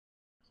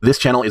This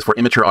channel is for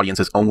immature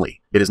audiences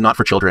only. It is not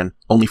for children,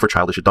 only for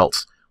childish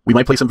adults. We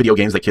might play some video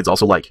games that kids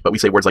also like, but we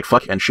say words like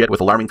fuck and shit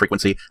with alarming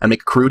frequency and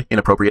make crude,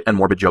 inappropriate, and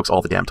morbid jokes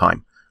all the damn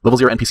time. Level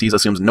 0 NPCs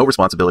assumes no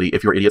responsibility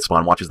if your idiot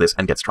spawn watches this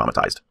and gets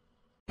traumatized.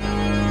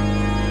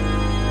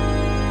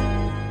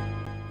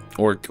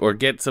 Or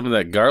get some of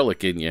that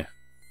garlic in you.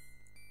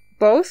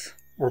 Both?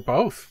 Or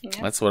both.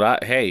 Yeah. That's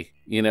what hey,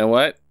 you know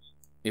what?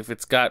 If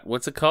it's got,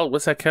 what's it called?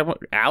 What's that chemical?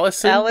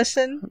 Allison?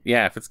 Allison?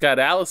 Yeah, if it's got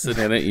Allison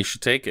in it, you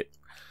should take it.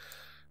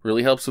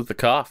 Really helps with the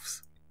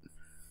coughs.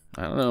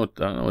 I don't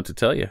know what to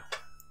tell you.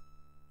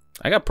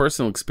 I got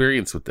personal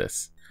experience with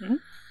this. Mm-hmm.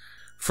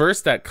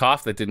 First, that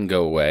cough that didn't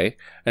go away.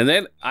 And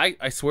then, I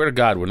swear to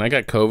God, when I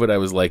got COVID, I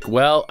was like,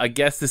 well, I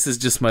guess this is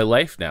just my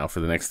life now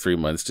for the next 3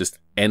 months. Just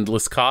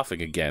endless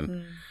coughing again.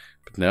 Mm.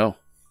 But no.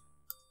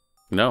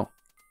 No.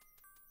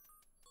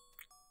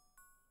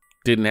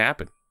 Didn't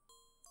happen.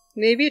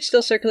 Maybe it's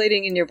still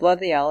circulating in your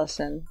blood, the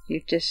Allison.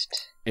 You've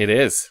just... It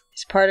is.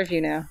 It's part of you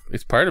now.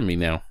 It's part of me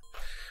now.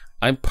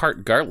 I'm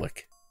part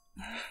garlic.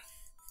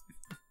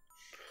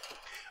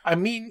 I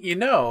mean, you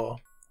know,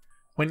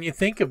 when you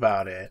think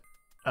about it,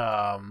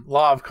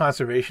 law of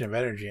conservation of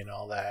energy and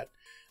all that,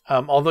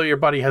 although your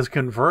body has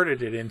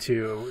converted it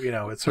into, you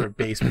know, its sort of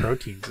base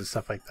proteins and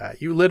stuff like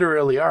that, you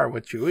literally are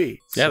what you eat.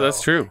 Yeah, So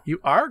that's true.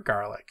 You are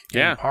garlic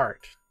in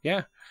part.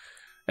 Yeah.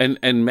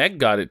 And Meg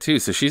got it too,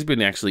 so she's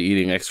been actually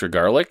eating extra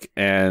garlic,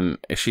 and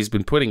she's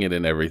been putting it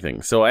in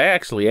everything. So I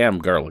actually am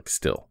garlic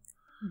still.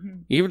 Mm-hmm.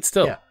 Even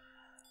still. Yeah.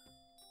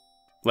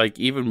 Like,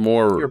 even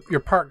more... You're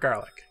part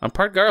garlic. I'm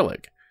part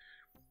garlic.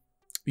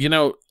 You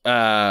know,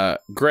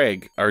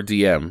 Greg, our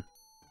DM,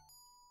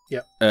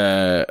 yep.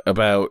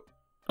 About,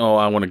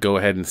 I want to go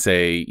ahead and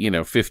say,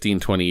 15,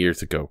 20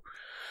 years ago,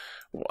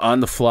 on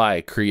the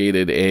fly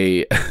created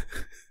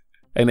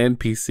an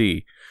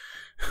NPC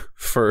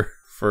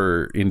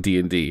for in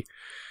D&D.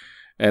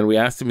 And we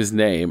asked him his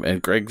name,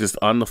 and Greg just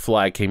on the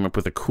fly came up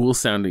with a cool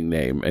sounding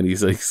name, and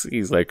he's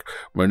like,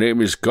 my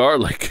name is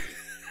Garlic.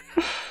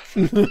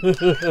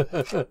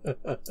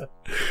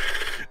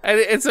 And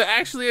it's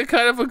actually a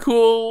kind of a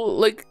cool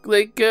like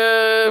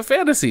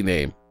fantasy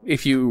name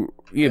if you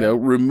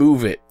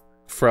remove it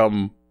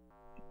from.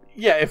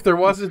 Yeah, if there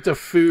wasn't a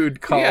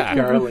food called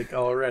garlic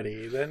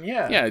already, then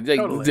like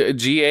totally.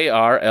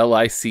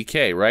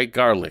 Garlick, right?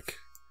 Garlic,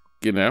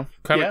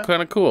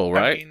 kind of cool,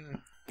 right? I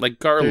mean, like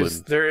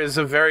Garland. There is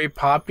a very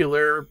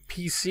popular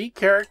PC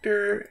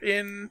character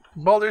in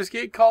Baldur's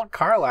Gate called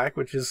Karlach,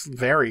 which is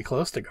very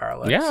close to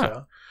garlic. Yeah.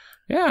 So.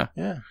 Yeah.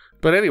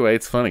 But anyway,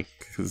 it's funny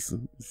because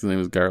his name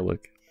is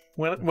Garlic.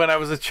 When I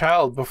was a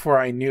child, before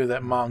I knew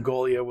that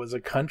Mongolia was a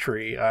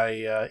country,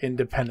 I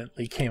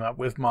independently came up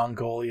with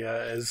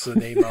Mongolia as the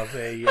name of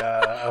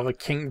a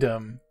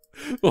kingdom.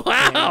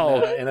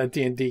 Wow! In a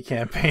D&D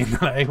campaign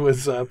that I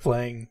was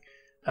playing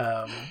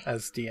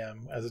as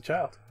DM as a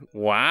child.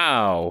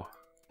 Wow!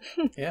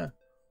 Yeah.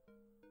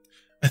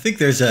 I think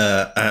there's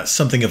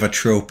something of a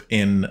trope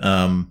in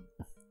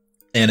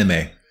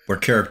anime where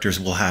characters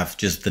will have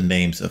just the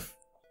names of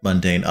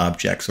mundane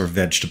objects or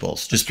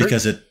vegetables, just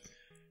because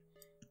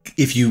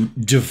if you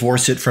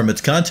divorce it from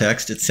its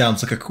context, it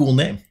sounds like a cool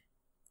name.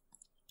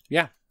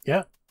 Yeah.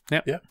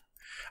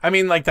 I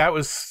mean, like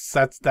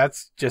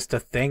that's just a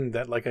thing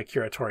that like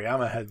Akira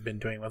Toriyama had been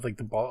doing with like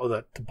the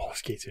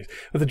Baldur's Gate series,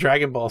 with the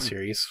Dragon Ball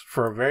series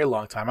for a very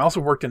long time. I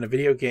also worked in a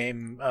video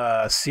game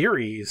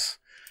series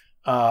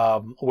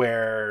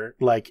where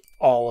like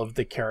all of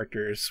the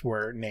characters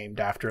were named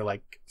after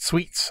like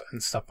sweets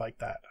and stuff like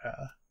that.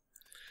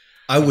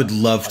 I would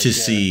love to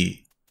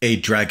see a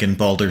Dragon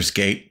Baldur's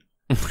Gate.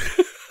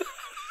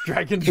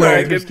 Dragon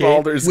Baldur's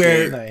Gate,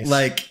 where nice.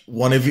 Like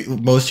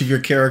most of your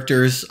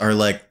characters are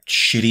like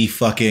shitty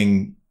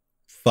fucking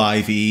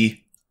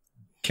 5e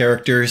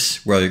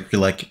characters, where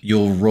you're like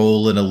you'll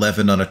roll an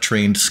 11 on a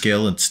trained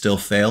skill and still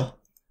fail,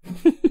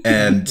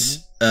 and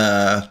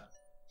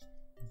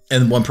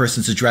one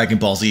person's a Dragon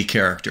Ball Z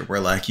character, where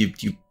like you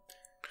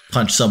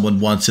punch someone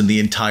once and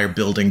the entire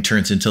building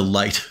turns into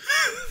light.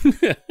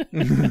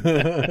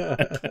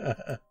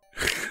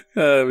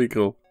 That'd be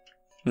cool.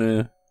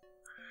 Yeah.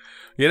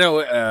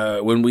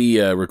 When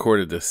we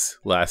recorded this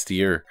last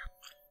year,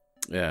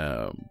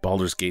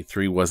 Baldur's Gate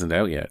 3 wasn't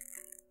out yet.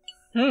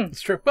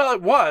 It's true. Well,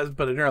 it was,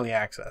 but in early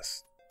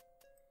access.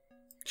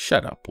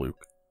 Shut up,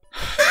 Luke.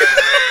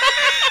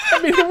 I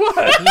mean, it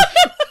was.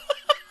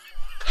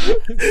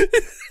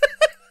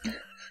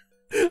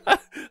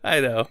 I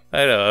know.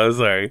 I'm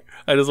sorry.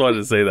 I just wanted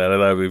to say that. I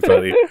thought it'd be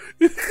funny.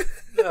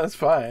 That's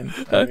fine.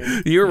 I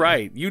mean, you're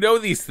right. You know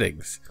these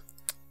things.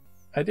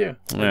 I do.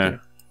 Yeah.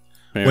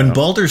 When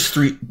Baldur's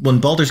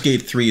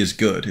Gate 3 is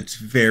good, it's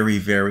very,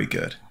 very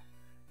good.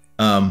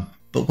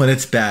 But when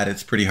it's bad,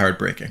 it's pretty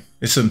heartbreaking.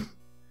 It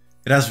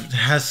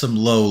has some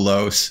low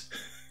lows.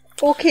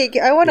 Okay,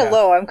 I want a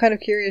low. I'm kind of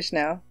curious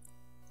now.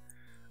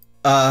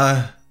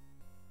 I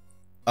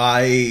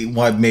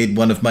made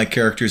one of my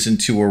characters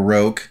into a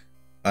rogue.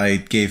 I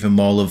gave him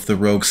all of the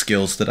rogue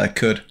skills that I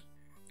could.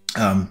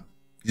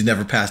 He's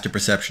never passed a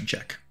perception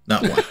check.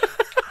 Not one.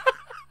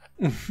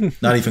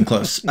 Not even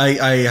close.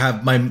 I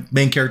have my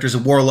main character is a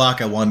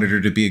warlock. I wanted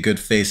her to be a good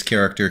face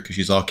character because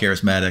she's all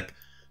charismatic.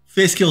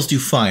 Face skills do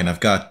fine. I've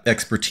got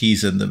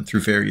expertise in them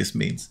through various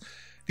means.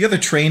 The other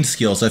trained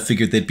skills, I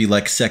figured they'd be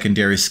like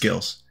secondary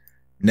skills.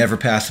 Never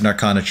passed an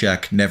Arcana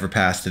check, never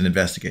passed an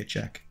Investigate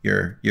check.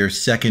 Your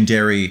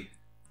secondary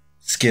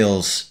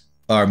skills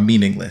are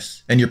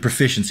meaningless, and your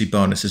proficiency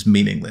bonus is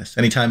meaningless.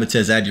 Anytime it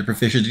says add your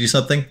proficiency to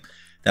something,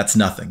 that's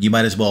nothing. You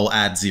might as well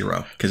add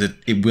 0, because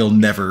it will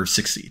never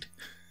succeed.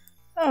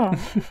 Oh.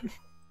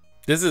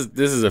 This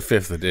is a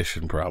 5th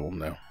edition problem,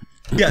 though.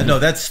 Yeah, no,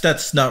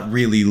 that's not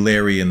really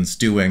Larian's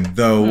doing,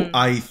 though.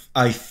 I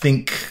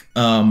think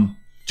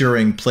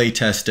during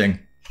playtesting,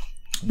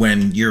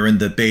 when you're in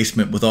the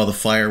basement with all the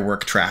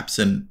firework traps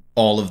and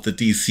all of the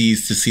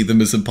DCs to see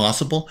them is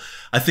impossible,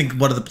 I think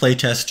one of the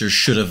playtesters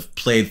should have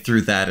played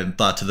through that and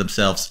thought to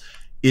themselves,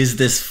 is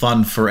this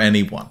fun for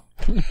anyone?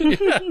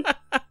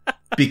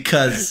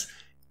 Because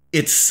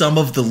it's some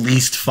of the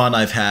least fun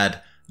I've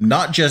had,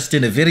 not just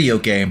in a video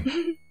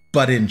game,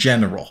 but in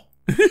general.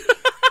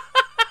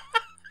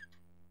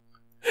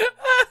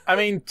 I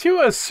mean,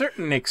 to a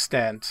certain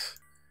extent,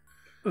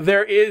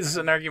 there is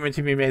an argument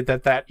to be made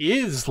that that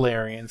is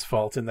Larian's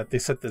fault in that they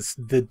set the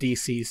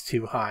DCs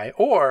too high,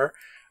 or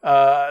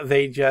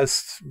they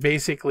just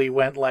basically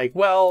went like,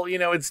 well, you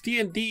know, it's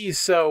D&D,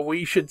 so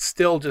we should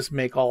still just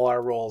make all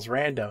our rolls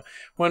random.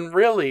 When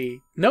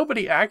really,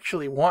 nobody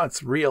actually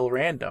wants real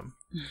random.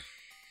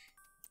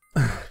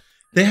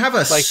 They have a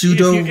like,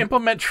 pseudo... If you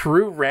implement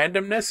true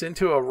randomness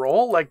into a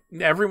roll, like,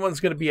 everyone's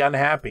going to be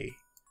unhappy.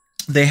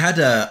 They had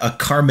a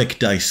karmic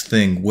dice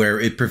thing where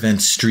it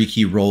prevents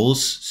streaky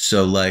rolls.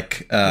 So,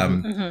 like,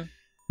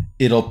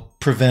 it'll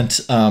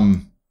prevent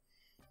a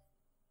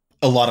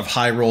lot of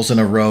high rolls in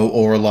a row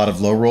or a lot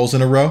of low rolls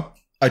in a row.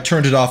 I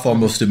turned it off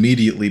almost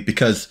immediately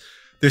because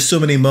there's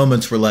so many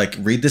moments where, like,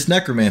 read this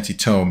necromancy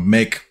tome,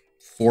 make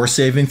 4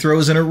 saving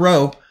throws in a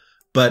row,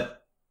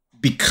 but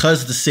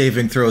because the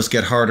saving throws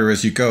get harder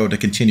as you go to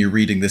continue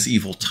reading this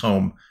evil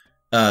tome,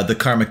 the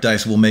karmic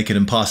dice will make it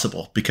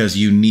impossible because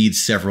you need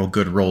several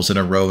good rolls in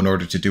a row in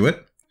order to do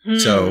it.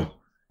 So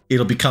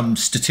it'll become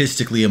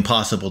statistically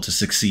impossible to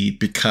succeed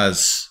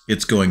because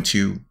it's going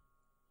to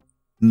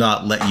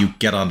not let you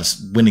get on a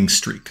winning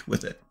streak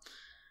with it.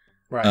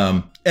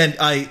 Right. And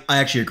I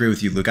actually agree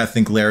with you, Luke. I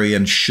think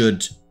Larian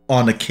should,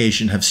 on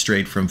occasion, have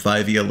strayed from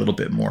 5e a little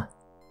bit more.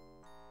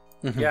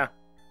 Yeah.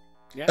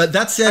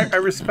 That said... I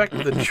respect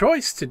the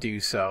choice to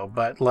do so,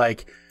 but,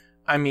 like...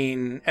 I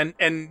mean,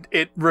 and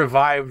it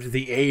revived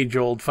the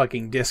age-old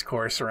fucking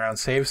discourse around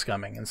save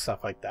scumming and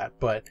stuff like that.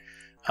 But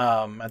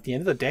at the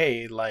end of the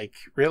day, like,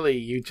 really,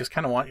 you just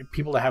kind of want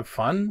people to have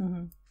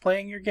fun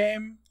playing your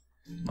game.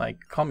 Like,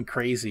 call me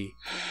crazy.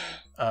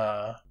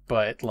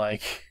 But,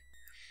 like,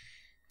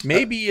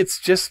 maybe it's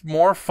just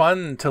more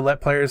fun to let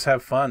players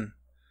have fun.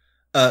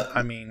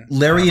 I mean,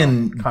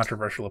 Larian...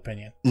 controversial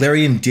opinion.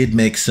 Larian did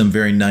make some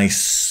very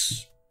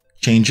nice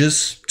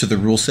changes to the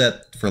rule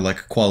set for,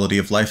 like, quality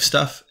of life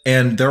stuff.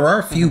 And there are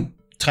a few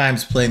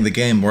times playing the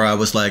game where I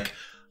was like,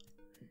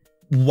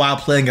 while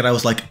playing it, I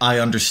was like, I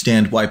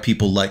understand why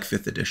people like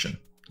 5th edition.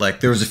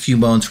 Like, there was a few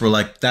moments where,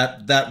 like,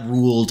 that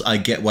ruled, I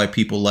get why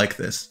people like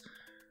this.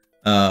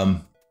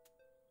 But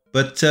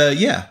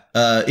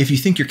if you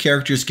think your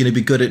character is going to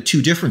be good at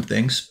 2 different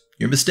things,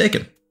 you're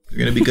mistaken. You're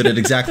going to be good at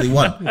exactly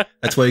 1.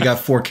 That's why you got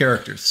 4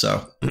 characters,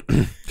 so.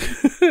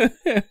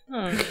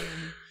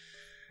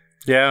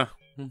 Yeah.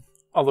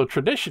 Although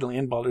traditionally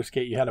in Baldur's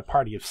Gate you had a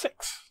party of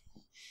 6.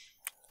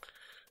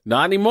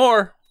 Not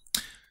anymore.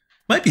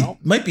 Might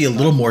be a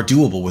little more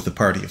doable with a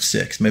party of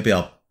 6. Maybe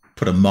I'll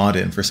put a mod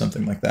in for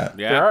something like that.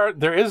 Yeah.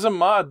 There is a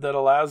mod that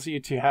allows you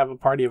to have a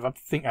party of I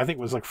think it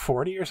was like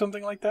 40 or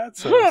something like that.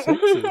 So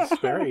 6 is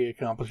very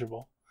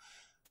accomplishable.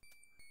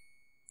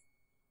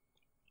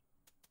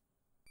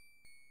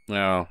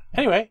 No.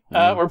 Anyway,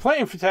 we're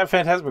playing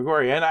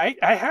Phantasmagoria, and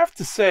I have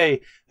to say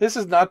this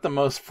is not the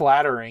most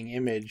flattering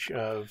image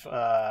of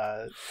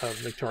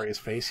Victoria's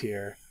face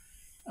here.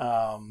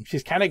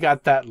 She's kind of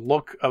got that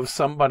look of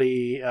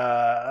somebody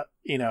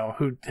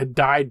who had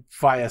died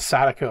via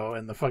Sadako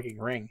in the fucking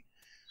ring.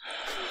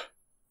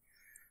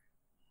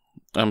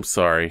 I'm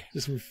sorry.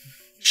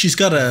 She's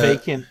got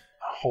vacant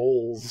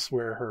holes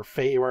where her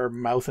face, where her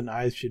mouth and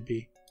eyes should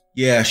be.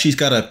 Yeah, she's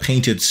got a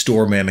painted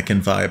store mannequin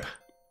vibe.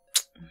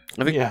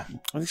 I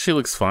think she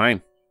looks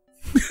fine.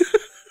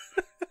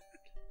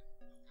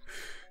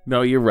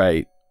 No, you're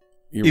right.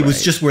 It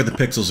was just where the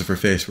pixels of her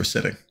face were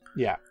sitting.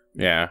 Yeah.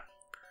 Yeah.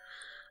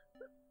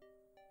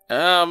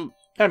 I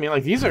mean,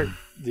 like,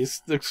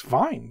 this looks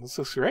fine. This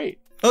looks great.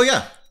 Oh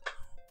yeah,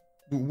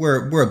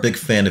 we're a big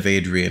fan of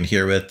Adrienne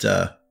here at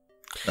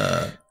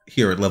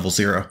Level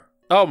 0.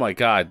 Oh my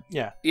god.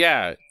 Yeah.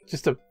 Yeah.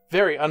 Just a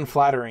very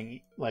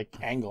unflattering, like,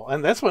 angle,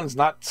 and this one's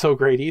not so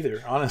great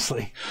either,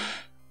 honestly.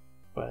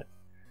 But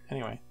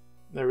anyway,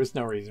 there was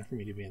no reason for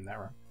me to be in that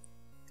room.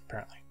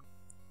 Apparently,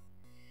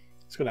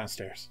 let's go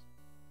downstairs.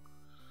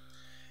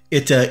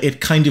 It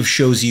kind of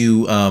shows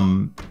you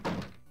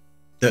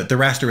the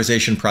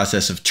rasterization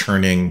process of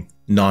turning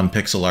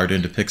non-pixel art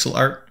into pixel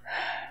art.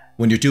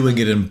 When you're doing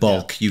it in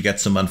bulk, you get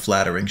some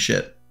unflattering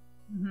shit.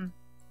 Mm-hmm.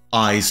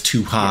 Eyes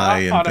too high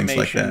and things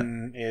like that.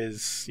 Automation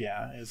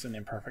is an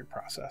imperfect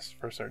process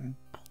for certain.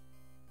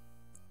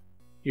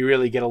 You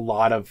really get a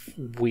lot of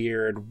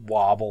weird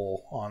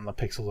wobble on the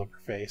pixels of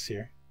your face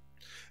here.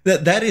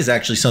 That is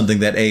actually something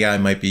that AI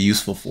might be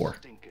useful for.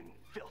 Stinking,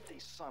 filthy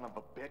son of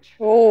a bitch.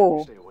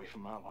 Oh. Stay away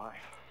from my life.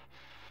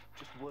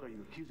 Just what are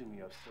you accusing me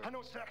of, sir? I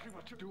know exactly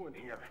what you're doing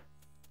here.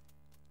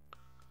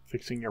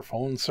 Fixing your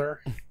phone, sir?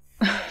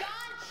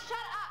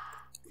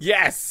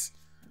 Yes!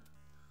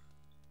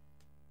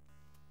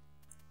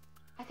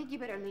 I think you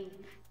better leave.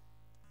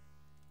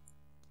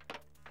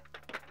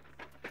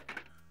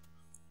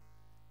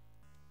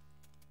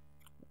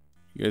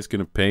 You guys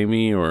gonna pay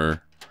me,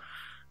 or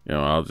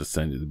I'll just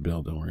send you the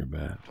bill. Don't worry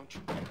about it. Don't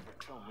you ever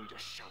tell me to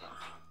shut up.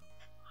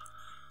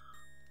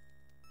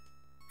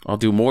 I'll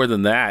do more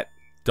than that,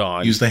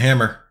 Dawn. Use the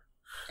hammer.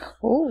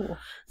 Oh.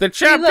 The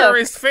chapter look.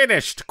 is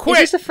finished. Is Quit.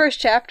 this the first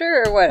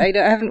chapter or what? I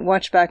haven't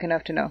watched back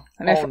enough to know.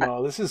 And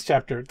No, this is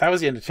that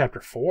was the end of chapter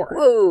 4.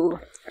 Whoa.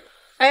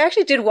 I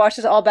actually did watch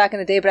this all back in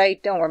the day, but I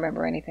don't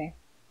remember anything.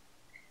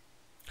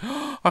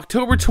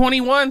 October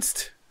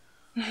 21st.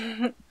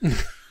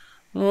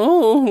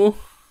 Oh.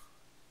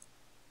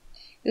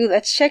 Ooh,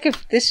 let's check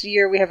if this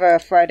year we have a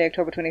Friday,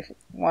 October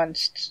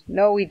 21st.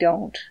 No, we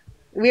don't.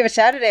 We have a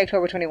Saturday,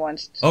 October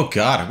 21st. Oh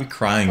God, are we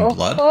crying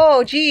blood?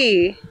 Oh,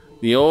 gee.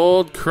 The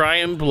old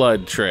crying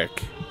blood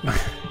trick.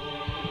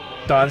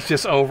 Dawn's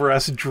just over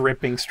us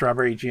dripping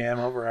strawberry jam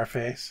over our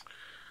face.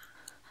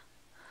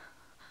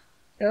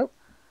 Nope.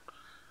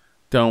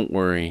 Don't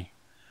worry.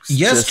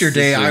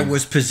 Yesterday I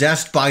was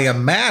possessed by a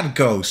mad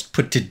ghost,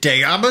 but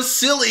today I'm a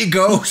silly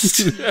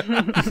ghost.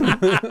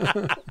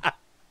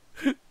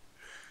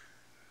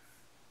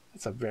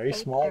 It's a very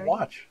small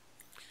watch.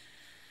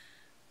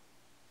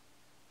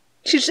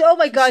 Oh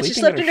my god, she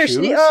slept in her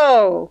sleep.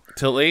 Oh.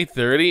 Till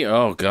 8:30?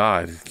 Oh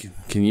god.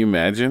 Can you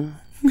imagine?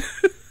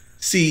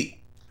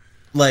 See,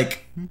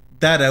 like,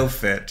 that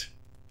outfit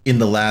in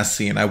the last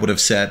scene, I would have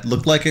said,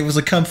 looked like it was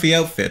a comfy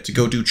outfit to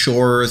go do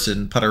chores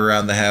and putter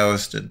around the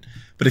house.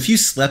 But if you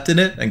slept in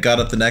it and got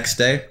up the next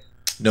day,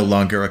 no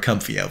longer a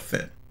comfy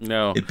outfit.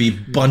 No. It'd be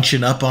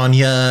bunching up on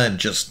you and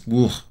just,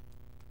 ooh.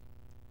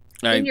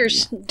 And your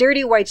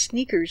dirty white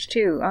sneakers,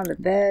 too, on the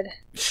bed.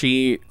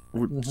 She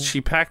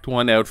packed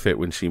one outfit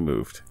when she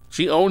moved.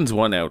 She owns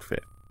one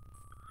outfit.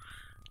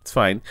 It's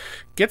fine.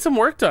 Get some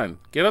work done.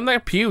 Get on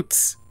that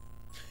putes.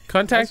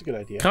 That's a good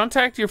idea.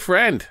 Contact your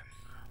friend.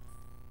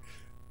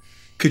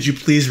 Could you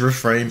please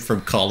refrain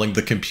from calling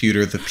the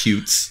computer the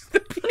putes?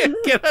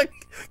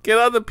 Get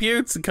on the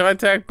putes and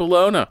contact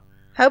Bologna.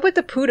 How about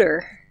the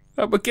pooter?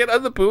 But get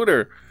on the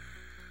pooter.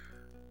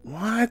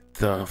 What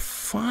the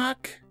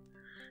fuck?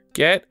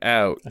 Get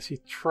out. I see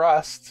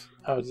trust.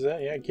 Oh, is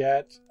that? Yeah,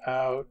 get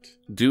out.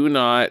 Do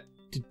not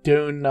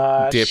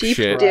Sheep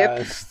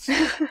trust.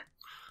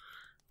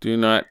 Do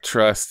not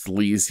trust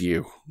leaves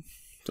you.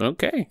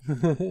 Okay.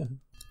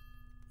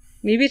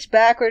 Maybe it's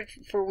backward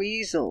for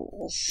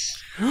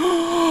weasels.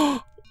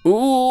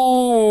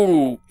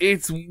 Ooh,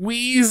 it's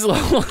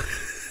Weasel.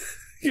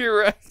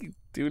 You're right.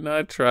 Do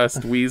not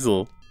trust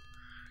Weasel.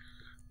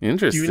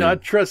 Interesting. Do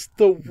not trust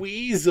the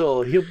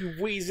weasel. He'll be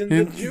wheezing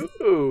the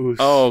juice.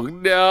 Oh,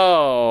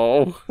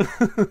 no.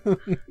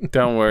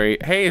 Don't worry.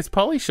 Hey, is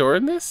Pauly Shore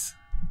in this?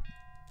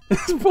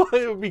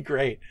 It would be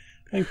great.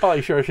 I think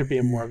Pauly Shore should be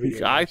in more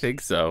videos. I think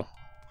so.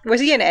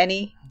 Was he in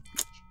any?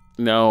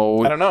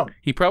 No. I don't know.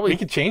 He probably... We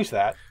could change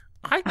that.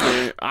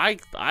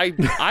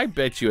 I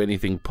bet you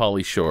anything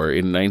Pauly Shore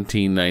in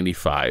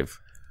 1995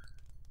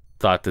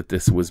 thought that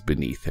this was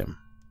beneath him.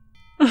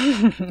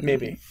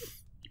 Maybe.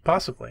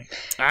 Possibly.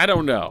 I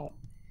don't know.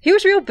 He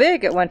was real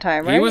big at one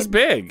time, right? He was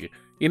big.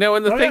 And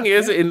the thing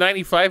is, in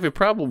 95, it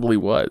probably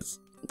was.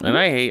 And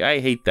I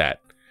hate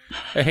that.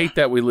 I hate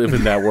that we live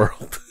in that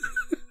world.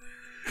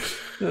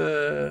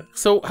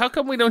 So how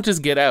come we don't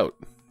just get out?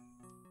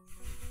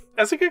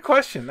 That's a good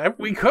question.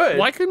 We could.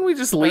 Why couldn't we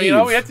just leave?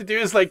 All we have to do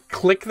is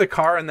click the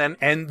car and then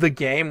end the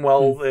game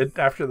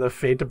after the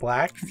fade to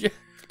black. Yeah,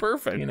 it's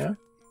perfect.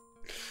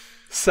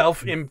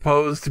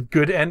 Self-imposed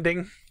good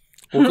ending.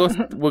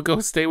 We'll go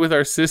stay with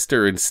our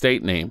sister in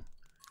state name.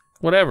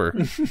 Whatever.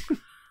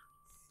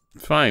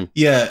 It's fine.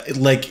 Yeah,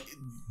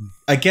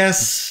 I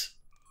guess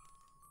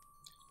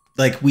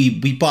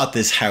we bought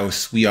this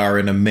house. We are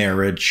in a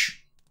marriage.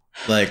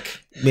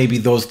 Maybe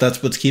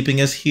that's what's keeping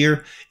us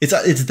here. It's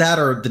that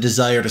or the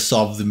desire to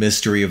solve the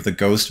mystery of the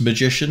ghost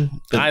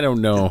magician. I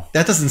don't know.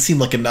 That doesn't seem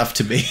like enough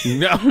to me.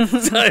 No,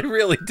 it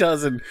really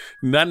doesn't.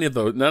 None of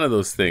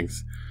those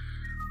things.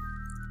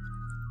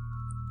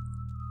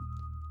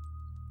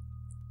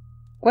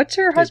 What's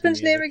her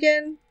husband's name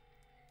again?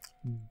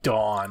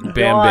 Dawn.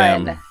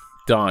 Bam.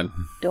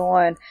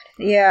 Dawn.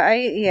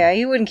 Yeah,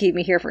 you wouldn't keep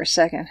me here for a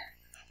second.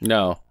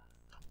 No.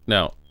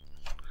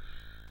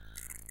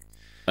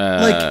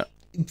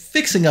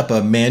 Fixing up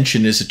a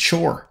mansion is a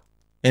chore.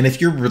 And if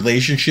your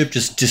relationship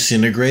just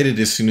disintegrated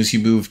as soon as you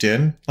moved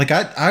in,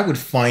 I would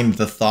find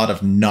the thought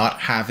of not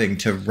having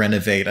to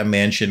renovate a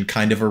mansion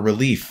kind of a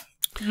relief.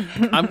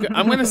 I'm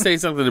going to say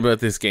something about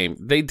this game.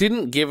 They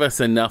didn't give us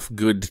enough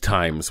good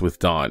times with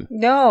Dawn.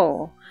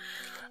 No.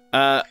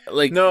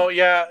 No,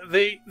 yeah,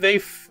 they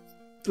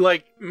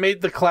like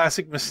made the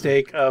classic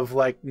mistake of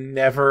like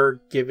never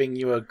giving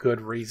you a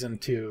good reason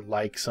to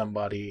like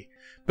somebody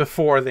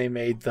before they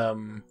made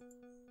them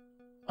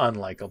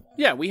unlikable.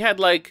 Yeah, we had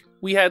like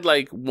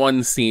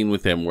one scene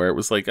with him where it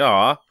was like,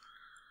 aw,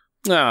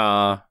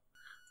 look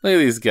at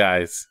these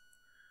guys.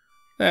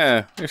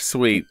 They're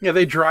sweet. Yeah,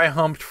 they dry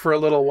humped for a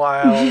little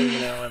while,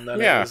 and then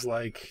it was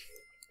like...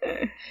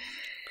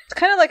 It's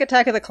kind of like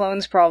Attack of the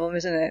Clones problem,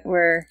 isn't it?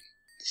 Where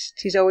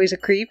he's always a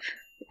creep.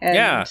 And...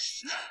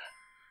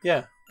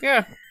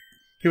 Yeah.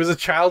 He was a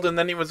child and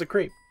then he was a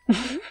creep.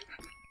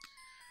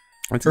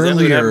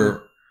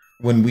 Earlier,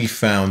 when we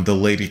found the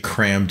lady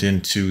crammed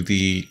into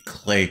the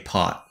clay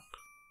pot,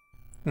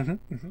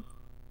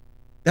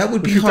 that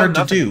would be hard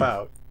to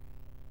do.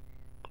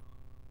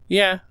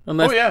 Yeah,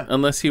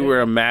 unless you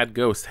were a mad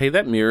ghost. Hey,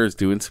 that mirror is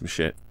doing some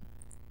shit.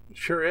 It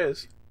sure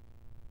is.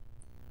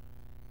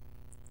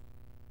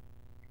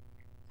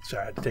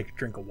 Sorry, I had to take a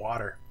drink of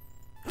water.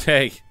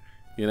 Hey,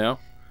 I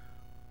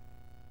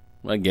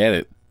get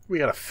it. We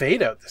got a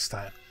fade out this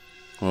time.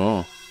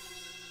 Oh.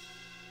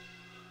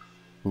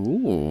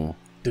 Ooh.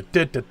 You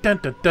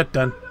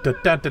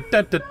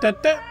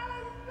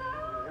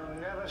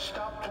never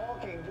stop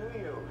talking, do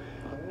you?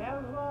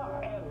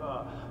 Never,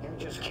 ever. You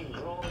just keep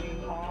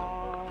going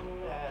on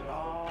and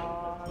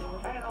on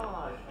and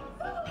on.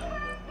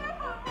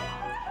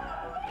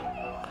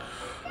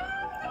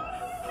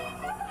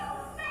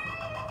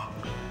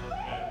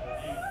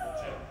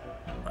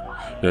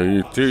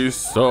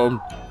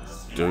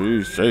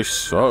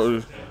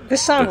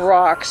 This song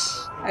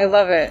rocks. I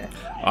love it.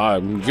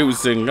 I'm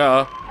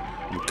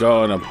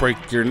gonna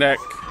break your neck.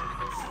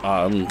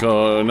 I'm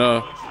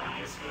gonna.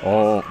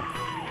 Oh,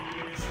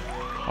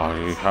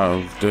 I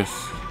have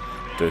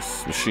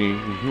this machine.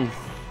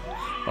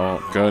 Oh,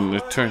 gonna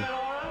turn.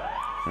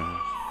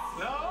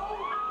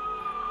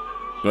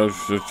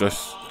 That's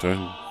just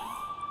turn.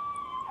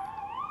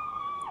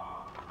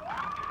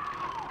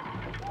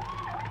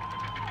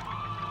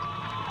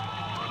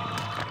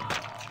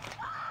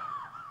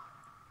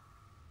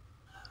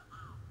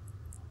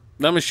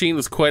 That machine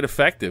was quite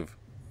effective.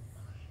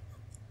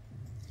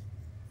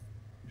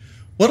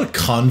 What a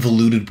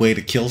convoluted way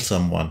to kill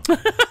someone.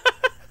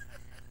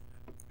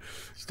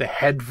 Just a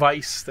head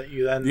vice that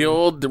you then... The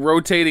old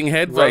rotating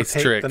head vice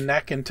trick. Rotate the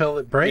neck until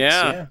it breaks.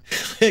 Yeah.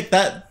 Like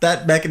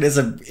that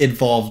mechanism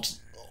involved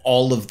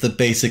all of the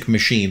basic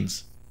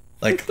machines.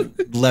 Like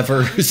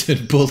levers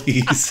and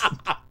pulleys.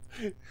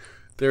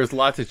 There's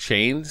lots of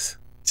chains.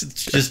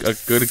 Just a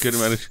good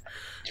amount of...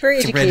 It's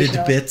very threaded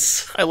educational.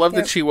 bits. I love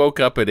that she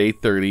woke up at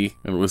 8:30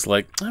 and was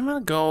like, I'm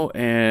going to go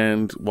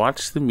and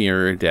watch the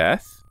mirror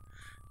death.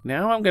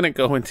 Now I'm going to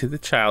go into the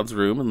child's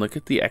room and look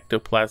at the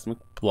ectoplasmic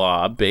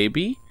blob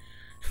baby.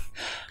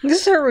 This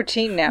is her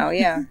routine now,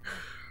 yeah.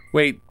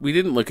 Wait, we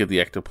didn't look at the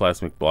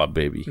ectoplasmic blob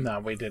baby. No,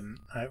 we didn't.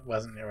 I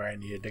wasn't where I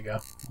needed to go.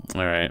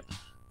 All right.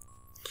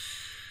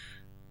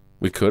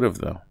 We could have,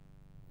 though.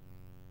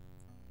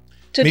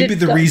 So maybe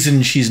the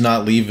reason she's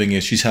not leaving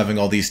is she's having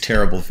all these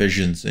terrible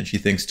visions and she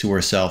thinks to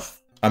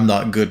herself, I'm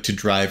not good to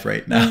drive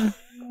right now.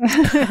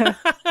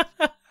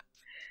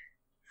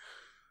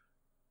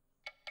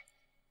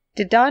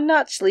 Did Don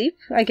not sleep?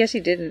 I guess he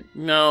didn't.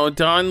 No,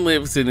 Don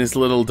lives in his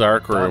little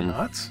dark room. Don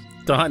nuts?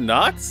 Don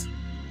nuts?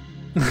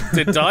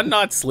 Did Don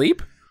not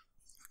sleep?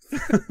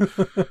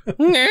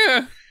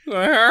 Yeah.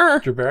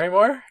 Drew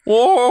Barrymore?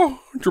 Whoa,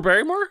 Drew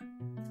Barrymore?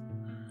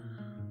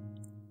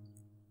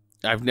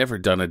 I've never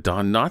done a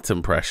Don Knotts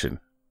impression.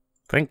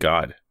 Thank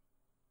God.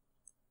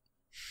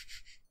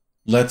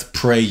 Let's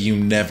pray you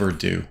never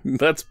do.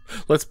 Let's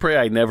pray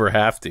I never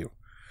have to.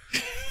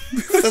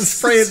 Let's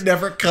pray it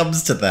never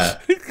comes to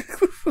that.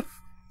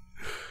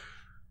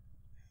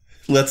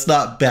 Let's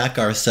not back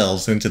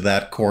ourselves into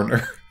that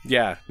corner.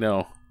 Yeah,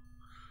 no.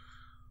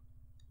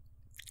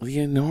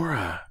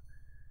 Leonora.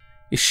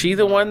 Is she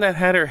the one that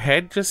had her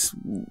head just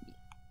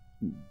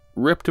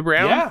ripped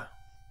around? Yeah.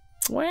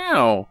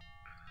 Wow.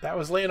 That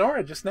was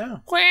Leonora just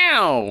now.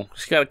 Wow.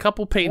 She got a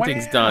couple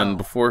paintings done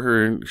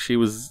before she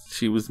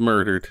was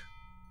murdered.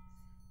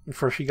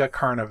 Before she got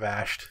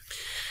Carnavashed.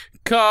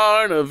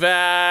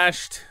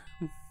 Carnavashed.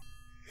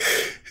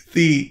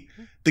 The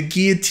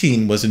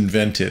guillotine was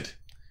invented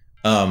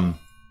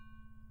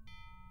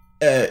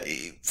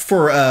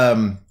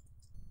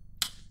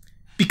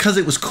because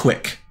it was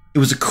quick. It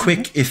was a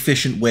quick,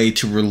 efficient way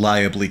to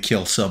reliably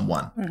kill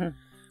someone. Mm-hmm.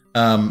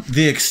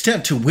 The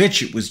extent to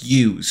which it was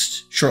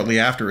used shortly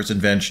after its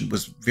invention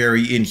was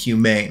very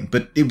inhumane,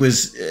 but it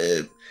was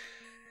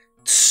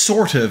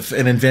sort of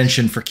an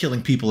invention for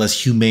killing people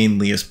as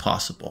humanely as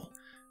possible.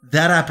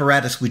 That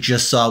apparatus we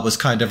just saw was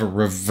kind of a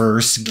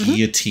reverse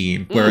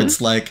guillotine, where it's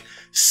like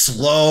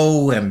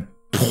slow and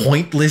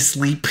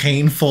pointlessly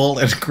painful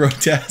and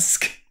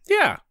grotesque.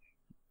 Yeah.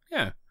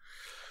 Yeah.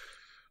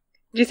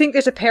 Do you think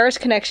there's a Paris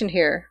connection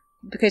here?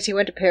 Because he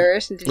went to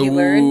Paris and did he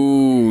learn?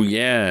 Ooh,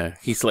 yeah.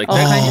 He's like all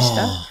kind of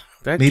stuff.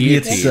 That maybe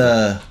guillotine. it's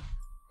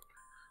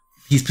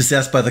He's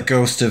possessed by the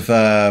ghost of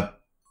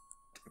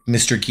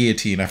Mr.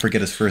 Guillotine. I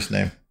forget his first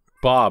name.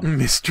 Bob.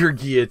 Mr.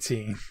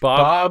 Guillotine. Bob.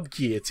 Bob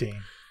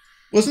Guillotine.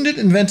 Wasn't it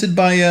invented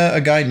by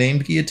a guy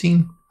named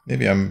Guillotine?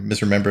 Maybe I'm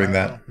misremembering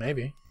that.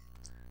 Maybe.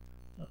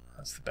 Oh,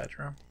 that's the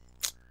bedroom.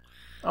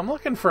 I'm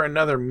looking for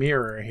another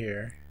mirror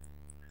here.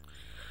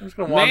 I'm just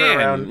gonna wander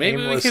around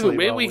aimlessly.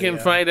 Maybe we can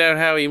find out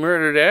how he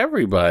murdered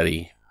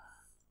everybody.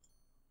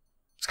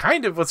 It's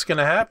kind of what's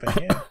gonna happen.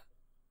 Yeah.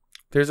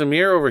 There's a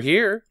mirror over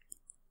here.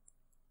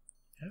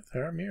 Yeah,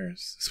 there are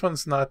mirrors. This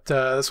one's not.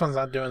 This one's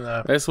not doing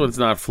the. This one's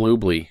not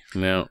Flubly.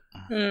 No.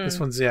 This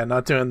one's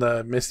not doing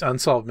the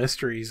unsolved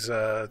mysteries.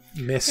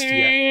 Mist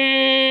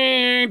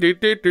yet.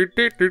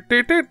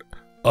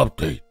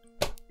 Update.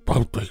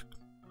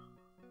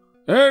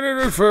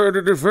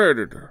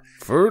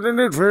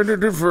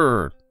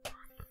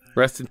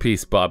 Rest in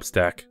peace, Bob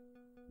Stack.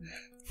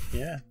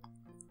 Yeah.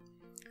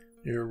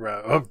 Your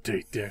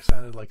update there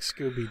sounded like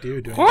Scooby Doo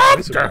doing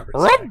update.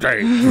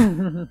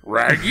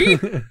 Raggy.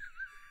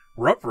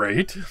 Rup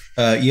rate.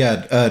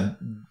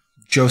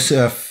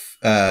 Joseph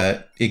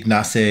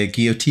Ignace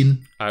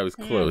Guillotine. I was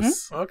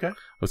close. Mm-hmm. Okay. I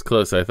was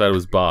close. I thought it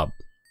was Bob.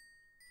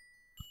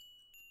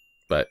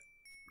 But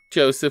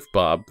Joseph,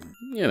 Bob,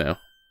 you know.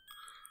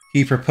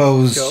 He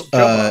proposed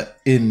Go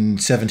in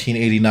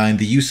 1789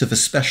 the use of a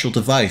special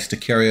device to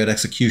carry out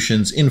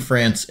executions in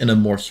France in a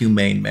more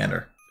humane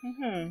manner.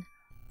 Mm-hmm.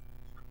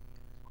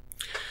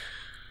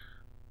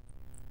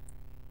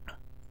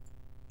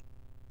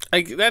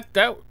 Like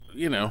that,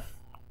 you know.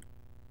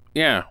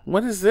 Yeah.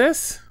 What is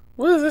this?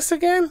 What is this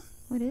again?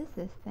 What is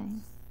this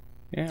thing?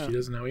 Yeah. She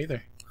doesn't know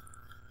either.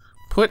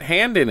 Put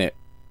hand in it.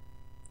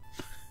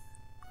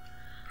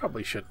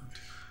 Probably shouldn't.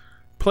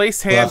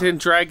 Place hand in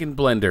Dragon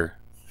Blender.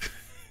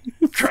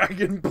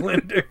 Dragon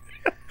blender.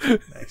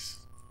 Nice.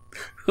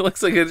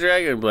 Looks like a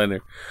Dragon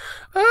Blender.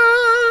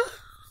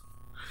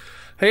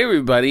 Hey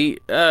everybody,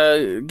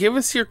 give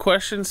us your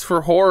questions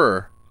for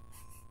horror.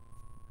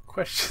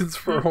 Questions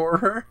for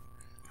horror?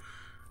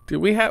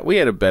 Dude, we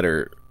had a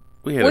better.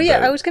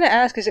 I was going to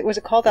ask, was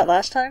it called that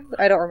last time?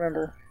 I don't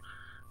remember.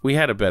 We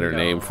had a better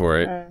name for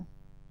it.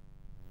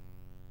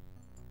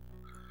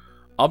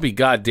 I'll be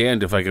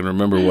goddamned if I can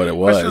remember what it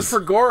was. Questions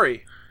for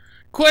Gory.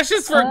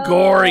 Questions for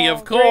Gory,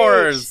 of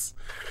course.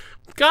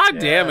 Great. God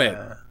damn it.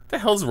 What the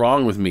hell's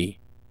wrong with me?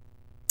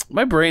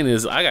 My brain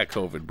is... I got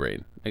COVID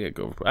brain. I got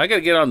to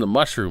get on the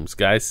mushrooms,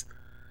 guys.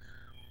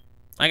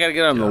 I got to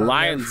get on the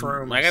lion's...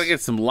 I got to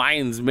get some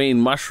lion's mane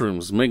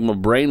mushrooms. Make my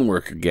brain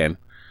work again.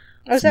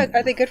 Oh,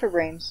 are they good for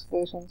brains,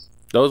 those ones?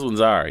 Those ones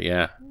are,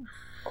 yeah.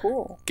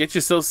 Cool. Get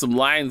yourself some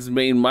lion's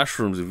mane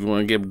mushrooms if you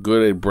want to get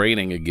good at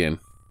braining again.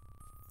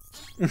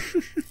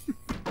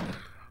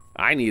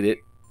 I need it.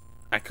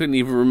 I couldn't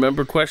even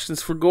remember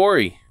questions for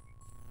Gory.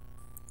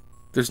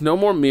 There's no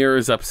more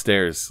mirrors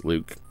upstairs,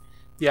 Luke.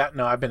 Yeah,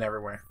 no, I've been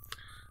everywhere.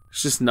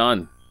 It's just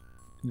none.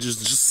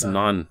 Just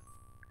none.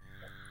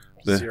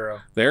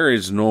 Zero. There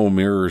is no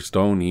mirrors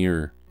down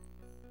here.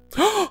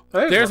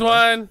 There's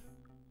one.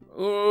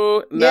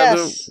 Ooh,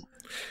 yes.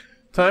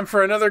 Time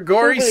for another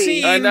gory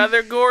scene.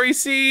 Another gory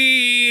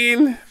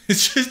scene.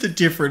 It's just a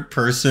different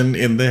person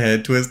in the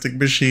head twisting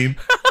machine.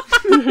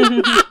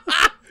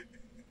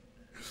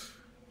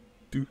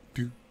 Do.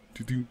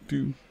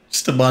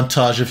 Just a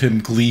montage of him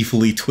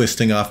gleefully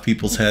twisting off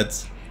people's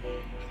heads.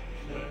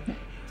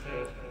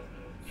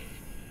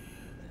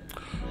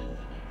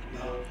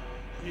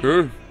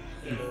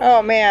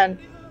 Oh man.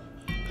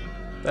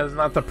 That is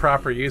not the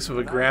proper use of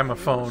a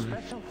gramophone.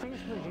 Special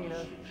feast,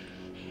 Regina.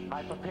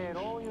 I prepared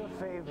all your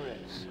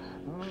favorites.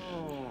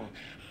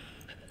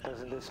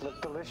 Doesn't this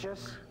look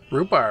delicious?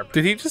 Rhubarb.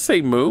 Did he just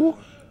say moo?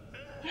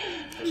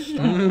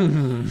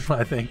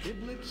 I think.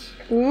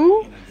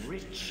 Ooh?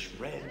 Rich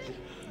red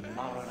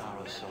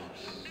marinara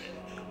sauce.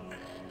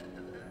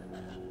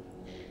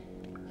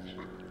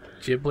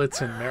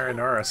 Giblets and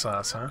marinara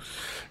sauce, huh?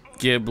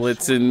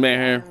 Giblets and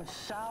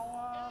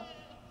Sour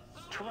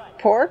tripe.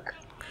 Pork?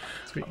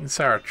 Sweet and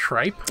sour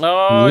tripe.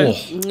 Oh,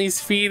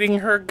 he's feeding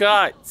her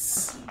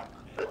guts.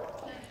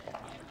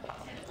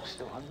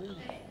 Still hungry?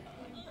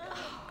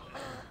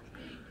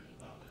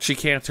 She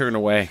can't turn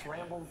away.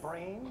 Scrambled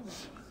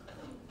brains?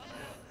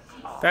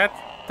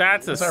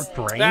 That's Those are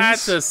brains?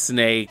 That's a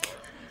snake.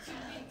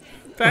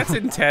 That's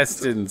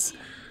intestines.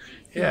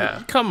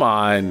 Yeah. Come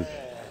on.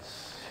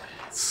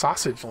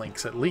 Sausage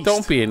links, at least.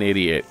 Don't be an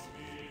idiot.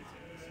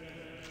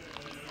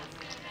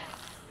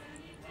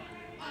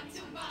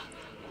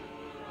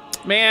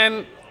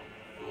 Man.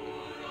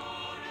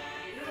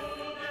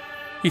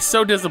 He's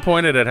so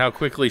disappointed at how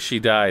quickly she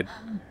died.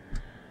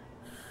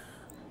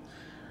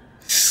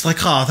 It's like,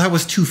 that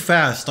was too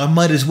fast. I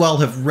might as well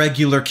have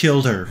regular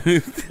killed her.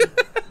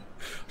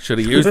 Should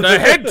have used the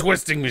head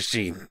twisting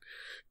machine.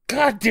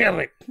 God damn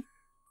it.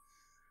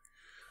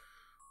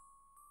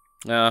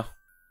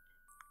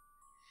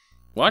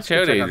 Watch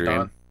out,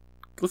 Adrienne.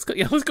 Let's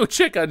go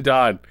check on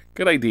Dawn.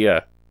 Good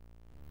idea.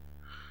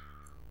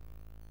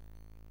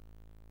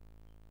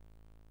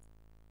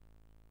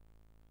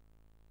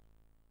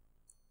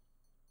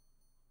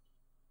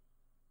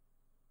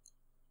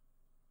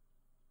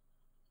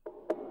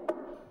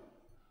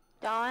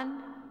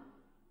 Dawn?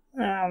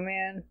 Oh,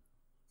 man.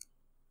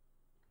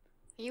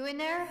 You in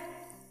there?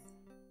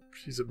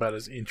 She's about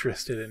as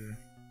interested in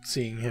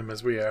seeing him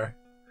as we are.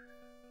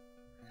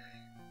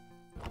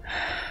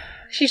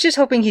 She's just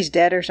hoping he's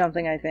dead or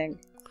something, I think.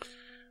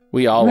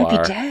 We all He might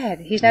are. be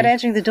dead. He's not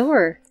answering the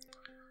door.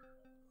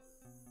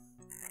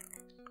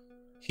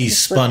 He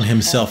spun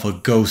himself a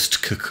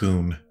ghost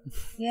cocoon.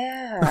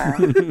 Yeah.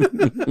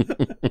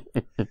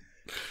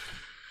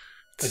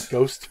 A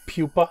ghost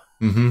pupa.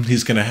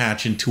 He's going to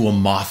hatch into a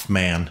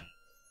Mothman.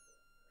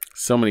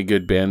 So many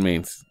good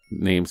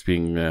names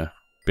being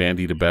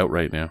bandied about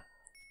right now.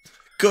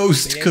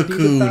 Ghost Bandied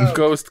cocoon. about.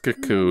 Ghost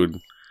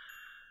Cocoon.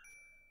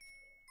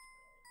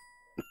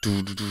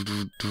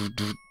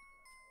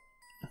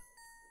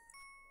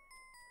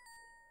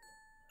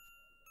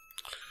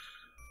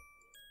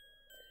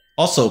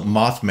 Also,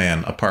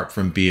 Mothman, apart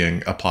from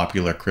being a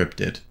popular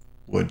cryptid,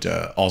 would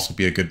also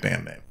be a good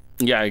band name.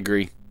 Yeah, I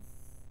agree.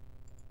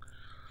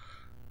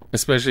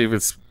 Especially if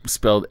it's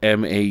spelled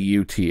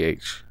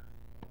M-A-U-T-H.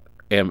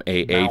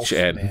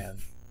 M-A-H-N.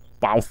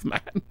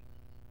 Mouthman.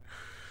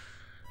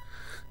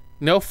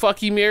 No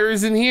fucky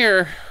mirrors in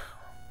here.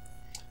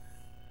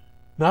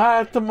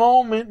 Not at the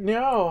moment,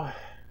 no.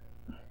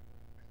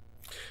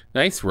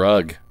 Nice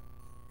rug.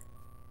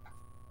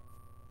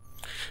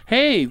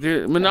 Hey,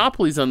 the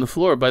Monopoly's on the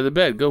floor by the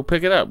bed. Go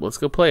pick it up. Let's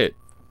go play it.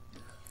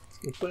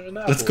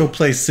 Let's go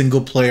play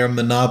single-player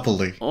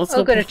Monopoly. Let's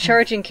I'll go to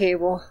charging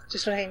cable.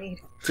 Just what I need.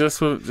 Just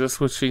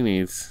what she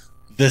needs.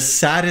 The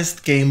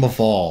saddest game of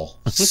all,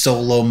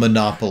 solo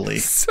Monopoly.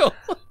 So.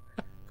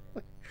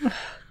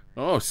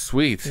 Oh,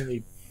 sweet.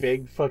 Any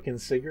big fucking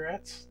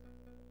cigarettes?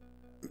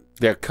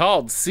 They're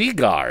called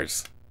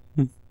cigars.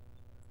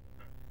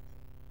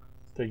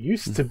 There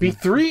used to be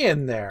 3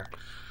 in there.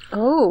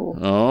 Oh.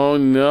 Oh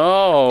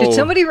no! Did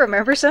somebody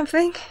remember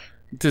something?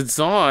 Did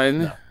Zon?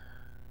 No.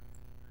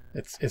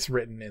 It's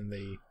written in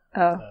the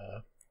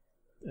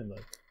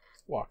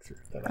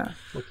walkthrough that I'm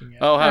looking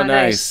at. Oh, how Oh,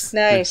 nice!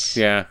 nice.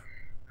 Yeah.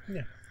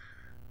 Yeah.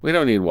 We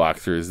don't need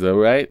walkthroughs, though,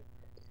 right?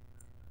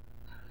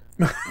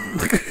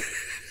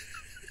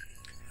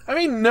 I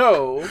mean,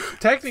 no.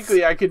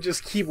 Technically, I could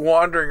just keep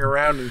wandering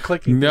around and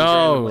clicking things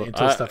randomly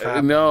until stuff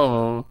happens.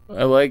 No,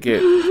 I like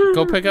it.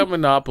 Go pick up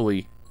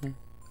Monopoly.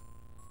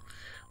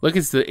 Look,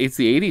 it's the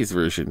 80s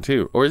version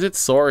too, or is it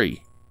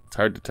Sorry? It's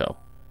hard to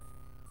tell.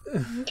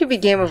 It could be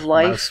Game of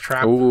Life.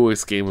 Mousetrap. Oh,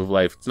 it's Game of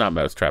Life. It's not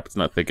Mousetrap. It's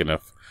not thick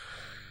enough.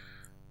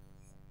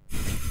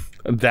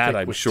 That Thick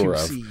I'm with sure 2 of.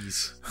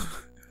 C's.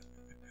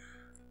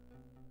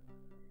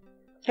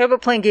 How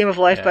about playing Game of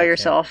Life Yeah, by I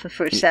yourself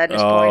for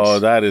sadness Oh,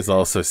 points? that is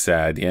also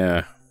sad.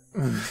 Yeah.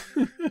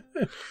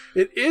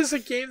 It is a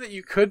game that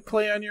you could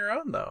play on your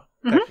own, though,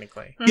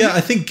 technically. Yeah,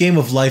 I think Game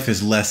of Life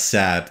is less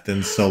sad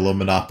than solo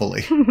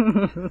Monopoly.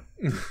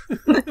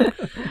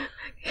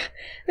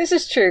 This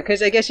is true,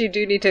 because I guess you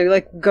do need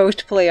to,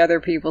 ghost play other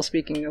people,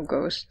 speaking of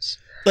ghosts.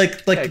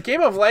 Yeah,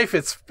 Game of Life,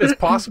 it's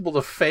possible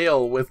to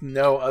fail with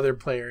no other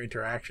player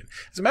interaction.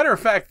 As a matter of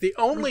fact, the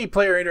only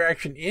player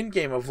interaction in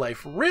Game of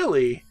Life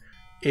really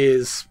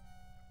is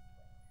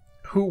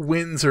who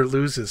wins or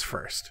loses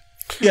first.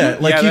 Yeah,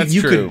 that's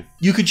true.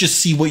 you could just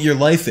see what your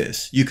life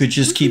is. You could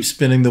just keep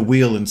spinning the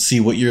wheel and see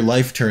what your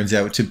life turns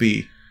out to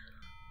be.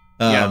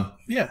 Yeah.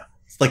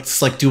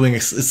 It's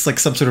like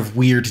some sort of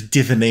weird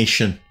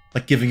divination,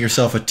 like giving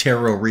yourself a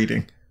tarot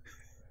reading.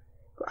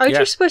 Aren't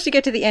you supposed to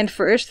get to the end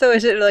first, though?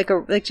 Is it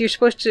like you're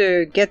supposed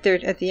to get there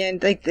at the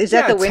end? Is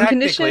that the win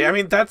condition? I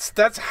mean, that's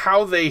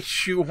how they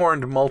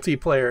shoehorned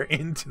multiplayer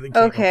into the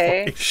game.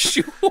 Okay. Of Life.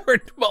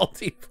 Shoehorned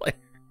multiplayer.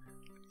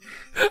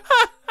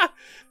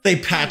 They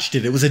patched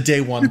it. It was a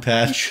day 1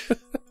 patch.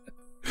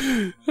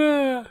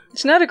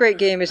 It's not a great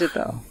game, is it,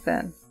 though,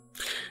 then?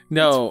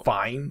 No, It's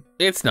fine.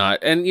 it's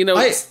not. And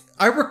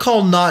I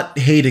recall not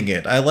hating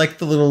it. I like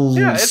the little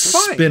it's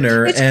fine.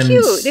 spinner. It's and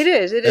cute. It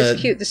is. It is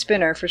cute, the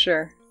spinner, for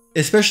sure.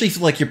 especially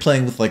if you're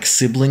playing with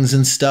siblings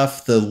and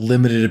stuff, the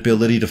limited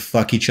ability to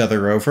fuck each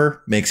other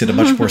over makes it a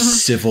much more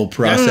civil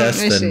process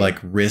than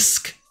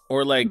Risk.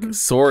 Or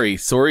Sorry.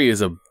 Sorry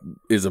is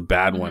a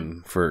bad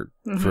one for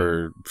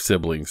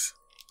siblings.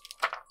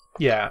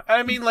 Yeah,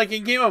 I mean,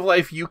 in Game of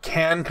Life, you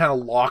can kind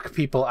of lock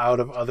people out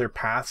of other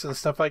paths and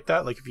stuff like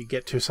that. If you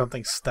get to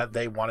something that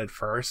they wanted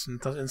first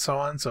and so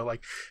on. So,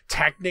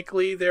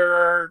 technically,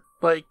 there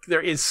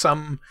is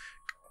some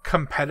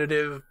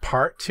competitive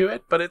part to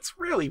it, but it's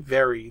really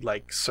very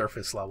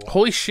surface level.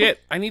 Holy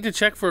shit! I need to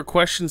check for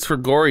questions for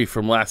Gory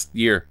from last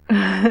year.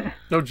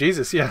 Oh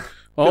Jesus, yeah.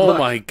 Oh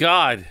my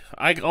god,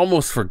 I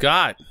almost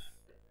forgot.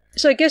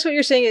 So I guess what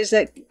you're saying is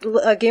that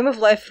a Game of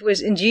Life was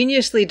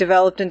ingeniously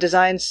developed and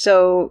designed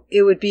so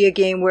it would be a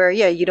game where,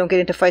 you don't get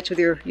into fights with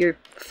your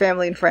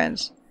family and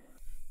friends.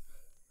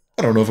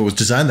 I don't know if it was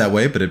designed that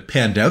way, but it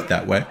panned out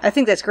that way. I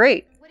think that's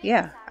great.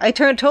 Yeah. I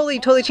totally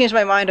changed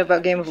my mind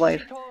about Game of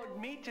Life. Told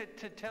me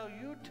to tell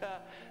you to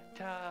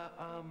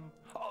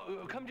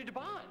come to the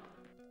barn.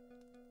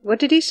 What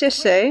did he just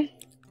say?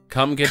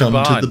 Come get a Come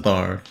bond. to the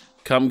bar.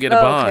 Come get a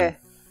bond.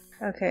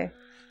 Okay.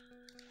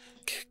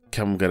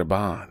 Come get a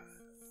bond.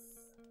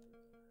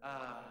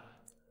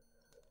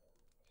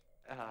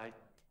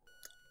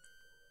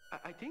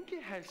 I think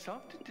it has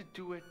something to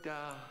do with,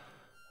 the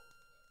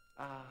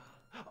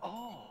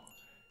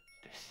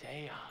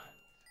seance.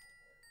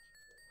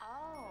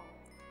 Oh,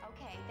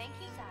 okay. Thank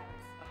you, Cyrus.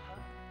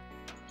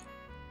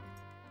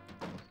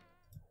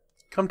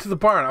 Come to the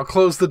barn. I'll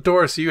close the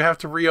door so you have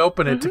to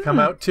reopen it to come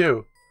out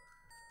too.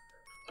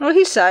 Well,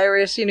 he's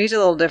Cyrus. You know, he's a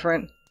little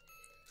different.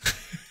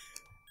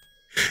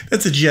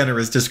 That's a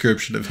generous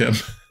description of him.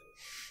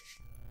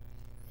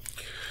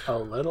 A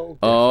little different.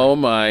 Oh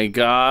my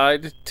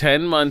god.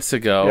 10 months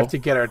ago. We have to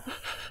get our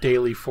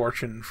daily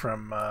fortune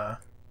from the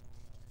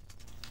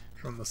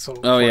soul.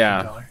 Oh,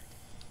 yeah. Teller.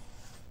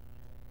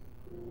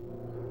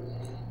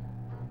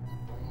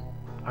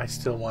 I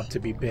still want to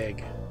be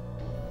big.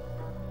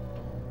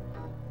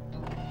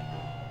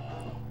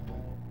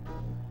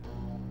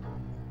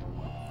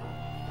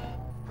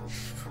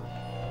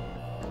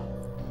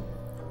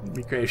 It'd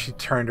be great if she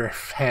turned her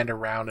hand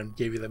around and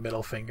gave you the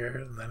middle finger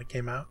and then it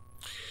came out.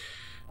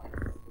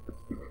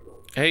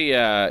 Hey,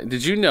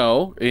 did you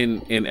know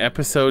in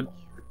episode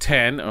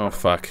 10? Oh,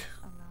 fuck.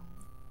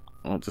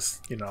 I'll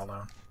just... You don't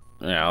know.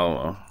 Yeah, I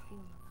don't know.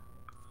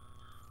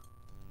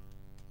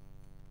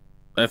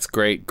 That's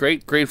great.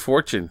 Great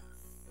fortune.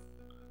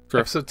 For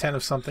episode 10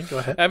 of something, go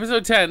ahead.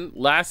 Episode 10,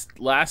 last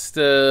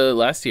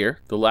year,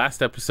 the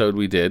last episode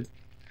we did,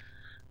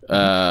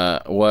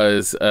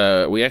 was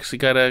we actually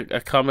got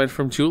a comment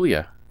from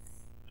Julia.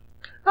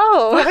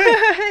 Oh,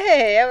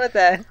 hey, how about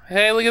that?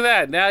 Hey, look at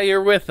that. Now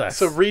you're with us.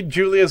 So read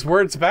Julia's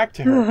words back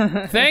to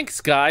her.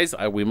 Thanks, guys.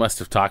 We must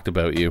have talked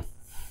about you.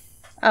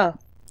 Oh.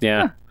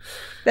 Yeah. Huh.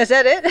 Is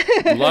that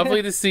it?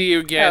 Lovely to see you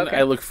again. Okay.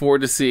 I look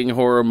forward to seeing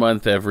Horror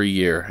Month every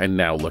year. And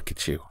now look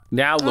at you.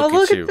 Now look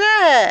look at you. at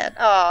that.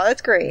 Oh,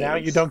 that's great. Now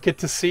you don't get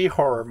to see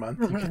Horror Month.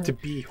 You get to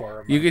be Horror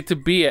Month. You get to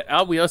be it.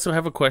 Oh, we also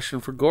have a question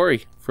for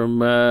Gory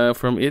from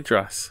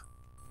Idris.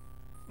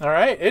 All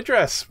right,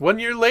 Idris. 1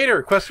 year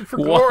later, question for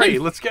Gory.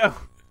 Let's go.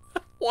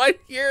 1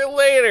 year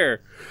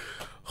later.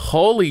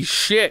 Holy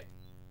shit.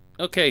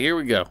 Okay, here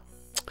we go.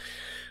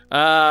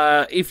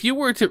 If you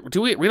were to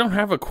do it, we don't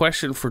have a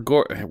question for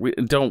Gory. We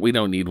don't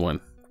need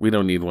one. We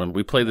don't need one.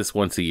 We play this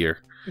once a year.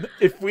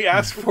 If we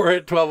ask for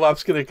it, 12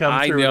 Op's going to come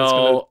through.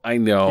 I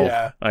know.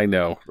 Yeah. I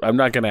know. I'm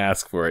not going to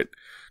ask for it.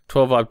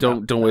 12 Op,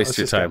 don't waste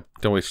your time.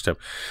 Don't waste your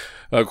time.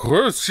 A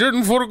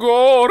question for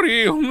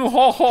Gory.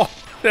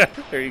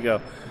 There you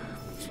go.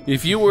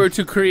 If you were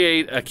to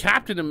create a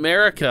Captain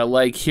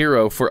America-like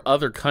hero for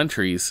other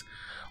countries,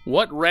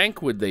 what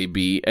rank would they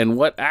be, and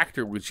what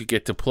actor would you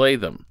get to play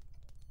them?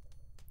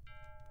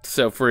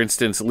 So, for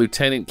instance,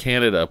 Lieutenant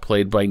Canada,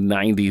 played by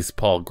 90s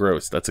Paul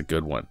Gross. That's a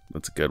good one.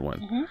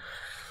 Mm-hmm.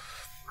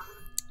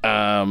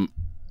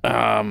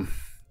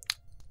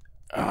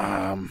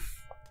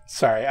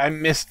 Sorry, I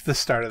missed the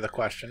start of the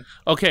question.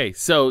 Okay,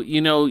 so you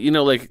know,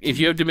 like if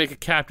you have to make a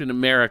Captain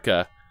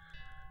America,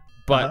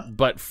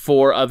 but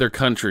for other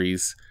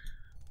countries,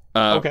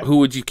 who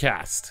would you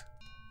cast?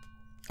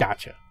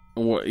 Gotcha.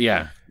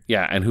 Yeah,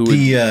 and who would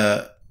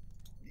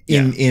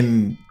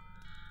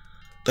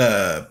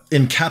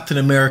in Captain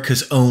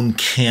America's own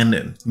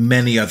canon,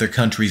 many other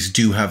countries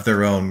do have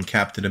their own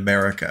Captain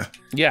America.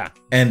 Yeah,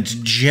 and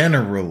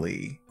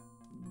generally,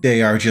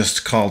 they are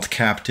just called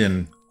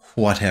Captain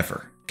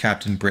whatever.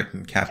 Captain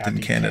Britain, Captain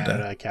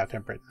Canada.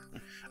 Captain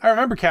Britain. I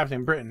remember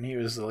Captain Britain. He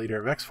was the leader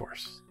of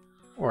X-Force.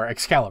 Or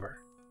Excalibur.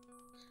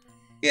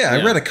 Yeah,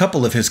 I read a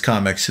couple of his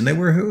comics, and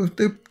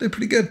they're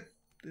pretty good.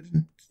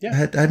 Yeah. I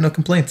had no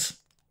complaints.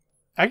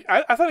 I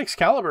thought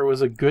Excalibur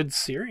was a good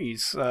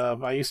series.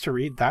 I used to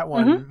read that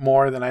one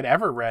more than I'd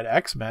ever read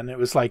X-Men. It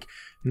was like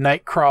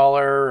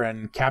Nightcrawler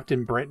and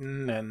Captain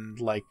Britain and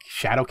like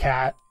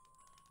Shadowcat.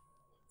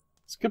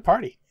 It's a good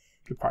party.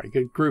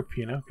 Good group,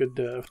 good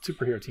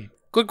superhero team.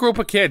 Good group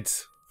of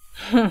kids.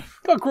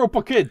 Good group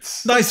of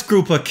kids. Nice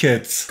group of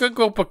kids. Good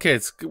group of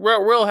kids.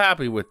 We're real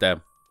happy with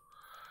them.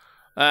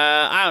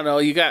 I don't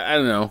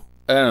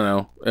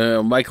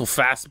know. Michael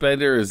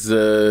Fassbender is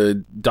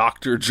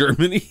Dr.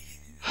 Germany.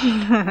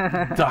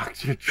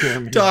 Dr.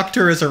 Germany.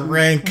 Doctor is a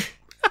rank.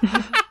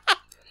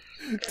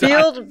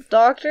 Field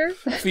doctor?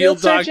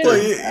 Field doctor. Well,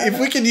 if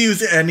we can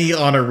use any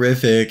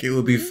honorific, it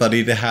would be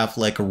funny to have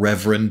like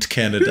Reverend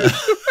Canada.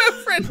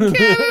 Reverend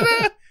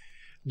Canada.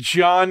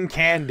 John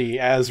Candy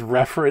as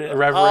Reverend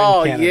Canada.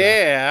 Oh,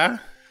 yeah.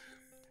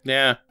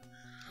 Yeah.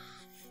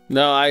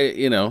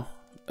 No,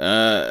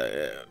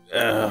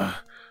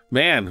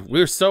 man,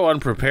 we're so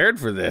unprepared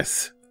for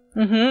this.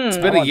 Mm-hmm. It's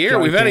been a year.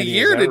 We've had a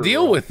year to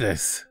deal with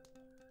this.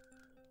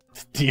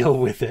 Deal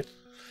with it.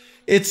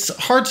 It's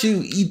hard to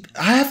eat.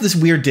 I have this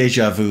weird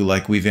deja vu,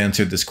 like we've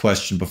answered this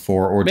question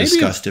before or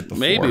discussed it before.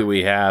 Maybe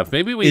we have.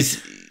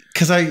 It's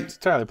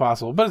entirely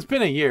possible, but it's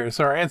been a year,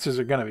 so our answers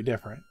are going to be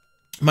different.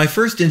 My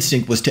first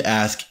instinct was to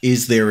ask,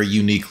 is there a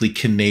uniquely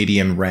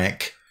Canadian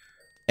rank?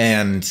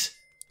 And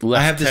I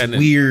have this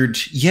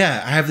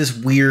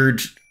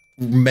weird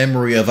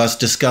memory of us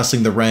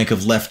discussing the rank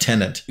of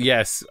lieutenant.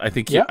 Yes, I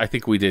think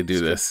we did do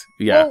this.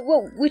 Yeah.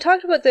 Well, we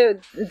talked about we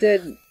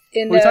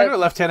talked about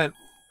lieutenant.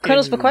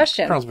 Colonel's Bequest.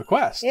 Colonel's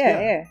Bequest.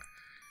 Yeah.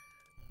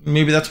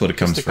 Maybe that's what it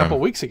comes just a from. couple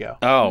weeks ago.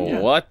 Oh, Yeah.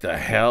 What the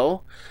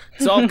hell?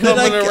 It's all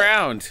coming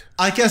around.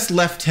 I guess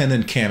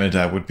Lieutenant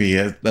Canada would be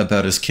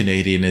about as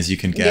Canadian as you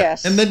can get.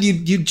 Yes. And then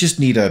you just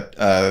need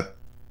a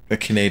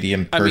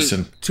Canadian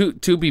person. I mean,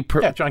 to be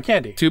John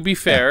Candy. To be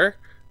fair,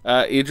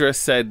 Idris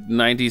said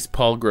 90s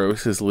Paul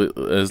Gross as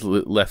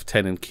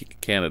Lieutenant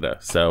Canada.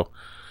 So,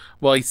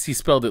 well, he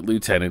spelled it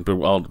lieutenant, but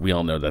we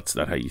all know that's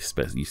not how you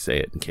say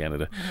it in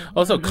Canada.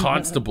 Also,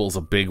 constable's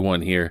a big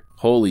one here.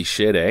 Holy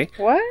shit, eh?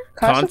 What?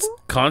 Constable?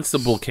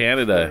 Constable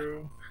Canada.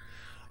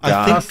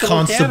 I think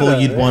Constable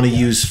Canada, you'd want to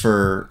use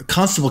for...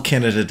 Constable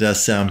Canada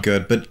does sound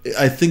good, but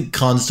I think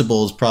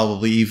Constable is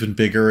probably even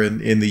bigger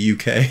in the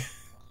UK.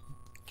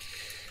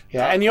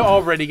 Yeah, and you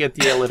already get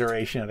the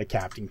alliteration out of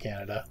Captain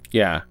Canada.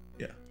 Yeah.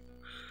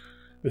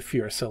 With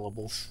fewer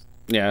syllables.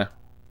 Yeah.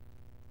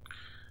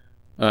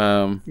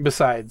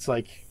 Besides,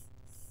 like,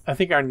 I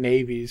think our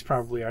Navy is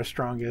probably our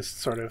strongest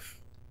sort of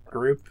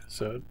group,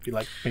 so it'd be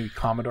like maybe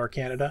Commodore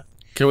Canada.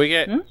 Can we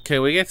get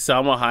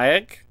Salma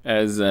Hayek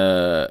as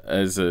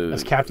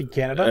Captain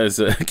Canada? As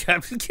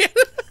Captain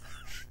Canada?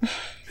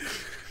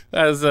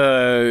 As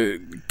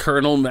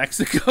Colonel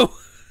Mexico?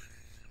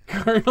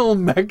 Colonel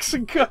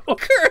Mexico?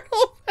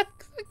 Colonel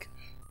Mexico.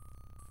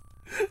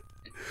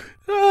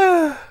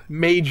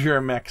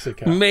 Major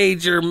Mexico.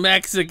 Major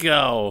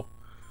Mexico.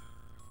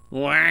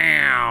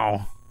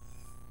 Wow.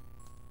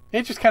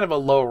 It's just kind of a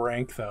low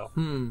rank, though.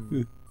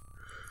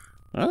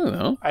 I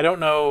don't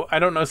know. I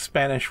don't know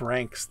Spanish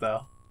ranks,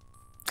 though.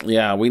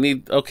 Yeah, we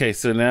need... Okay,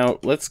 so now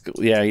let's...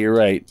 Yeah, you're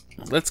right.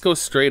 Let's go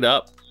straight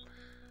up.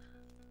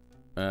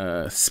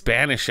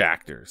 Spanish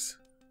actors.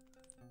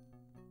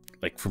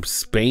 Like from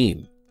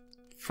Spain.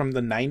 From the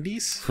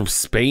 90s? From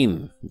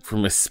Spain.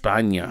 From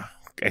España.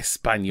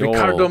 Español.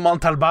 Ricardo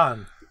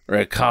Montalban.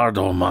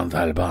 Ricardo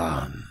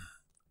Montalban.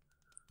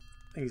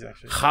 I think he's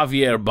actually...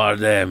 Javier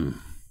Bardem.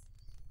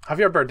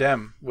 Javier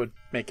Bardem would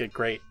make a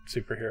great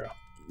superhero.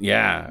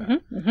 Yeah.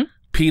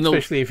 Penal...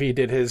 Especially if he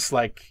did his,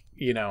 like,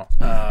 you know,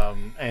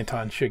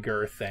 Anton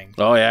Chigurh thing.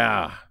 Oh,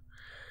 yeah.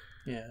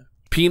 Yeah.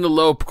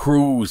 Penelope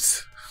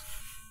Cruz.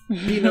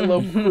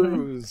 Penelope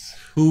Cruz.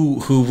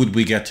 Who would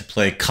we get to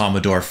play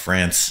Commodore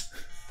France?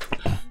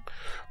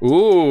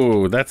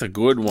 Ooh, that's a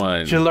good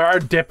one.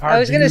 Gerard Depardieu. I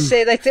was going to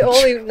say, like, the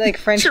only, like,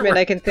 Frenchman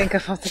I can think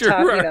of off the top.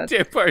 Gerard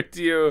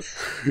Depardieu.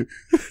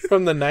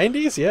 From the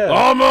 90s? Yeah.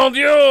 Oh, mon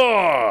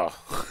Dieu!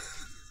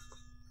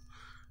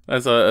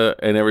 That's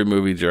in every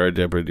movie, Gerard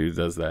Depardieu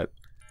does that.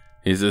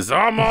 He says,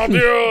 "Oh mon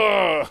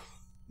Dieu!"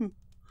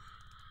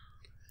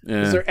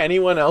 Yeah. Is there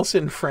anyone else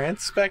in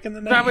France back in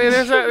the 90s? I mean,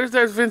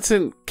 there's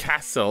Vincent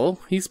Cassel.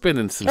 He's been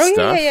in some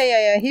stuff.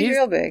 Yeah. He's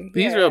real big.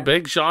 He's real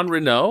big. Jean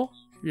Reno,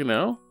 you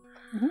know.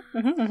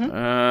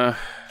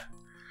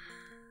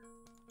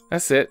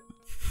 That's it.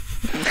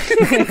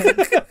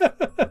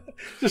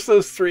 Just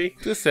those three.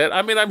 Just it.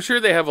 I mean, I'm sure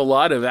they have a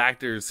lot of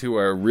actors who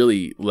are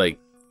really, like,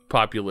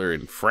 popular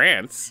in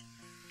France.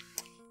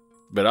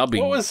 But I'll be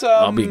goddamned if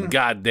I know where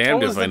they are.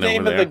 What was the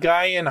name of the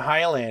guy in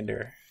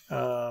Highlander?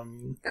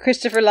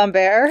 Christopher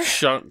Lambert.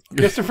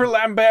 Christopher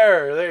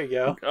Lambert. There you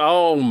go.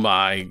 Oh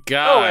my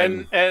god. Oh,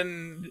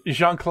 and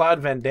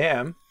Jean-Claude Van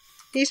Damme.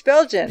 He's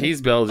Belgian.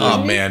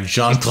 Oh man,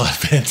 Jean-Claude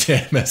Van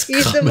Damme as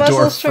He's Commodore the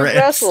muscles France. from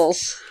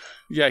Brussels.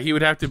 Yeah, he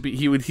would have to be.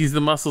 He's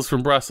the muscles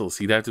from Brussels.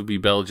 He'd have to be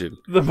Belgian.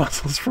 The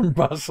muscles from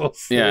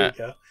Brussels. Yeah. There you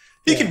go.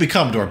 He could be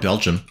Commodore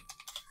Belgian.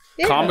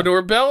 Yeah.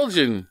 Commodore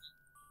Belgia.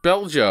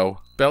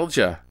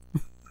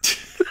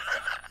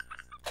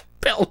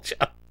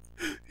 Belgia.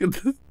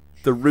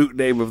 The root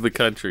name of the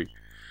country.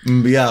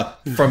 Yeah,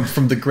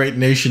 from the great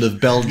nation of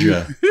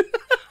Belgia.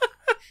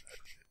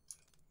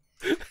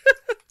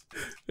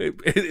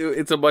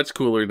 It's a much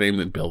cooler name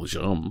than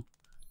Belgium.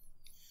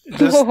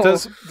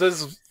 Does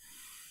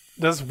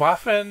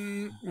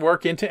Waffen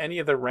work into any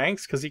of the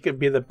ranks? Because he could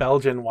be the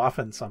Belgian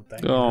Waffen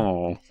something.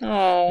 Oh.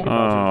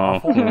 I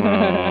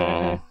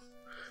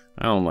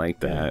don't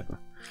like that.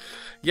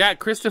 Yeah,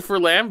 Christopher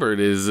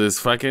Lambert is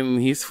fucking...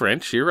 He's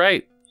French. You're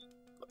right.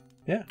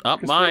 Yeah.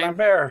 Up mine.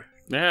 Lambert.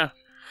 Yeah.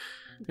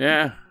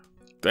 I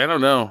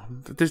don't know.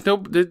 There's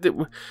no...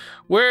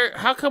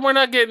 How come we're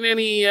not getting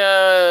any...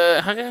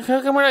 How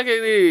come we're not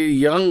getting any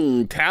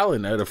young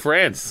talent out of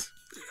France?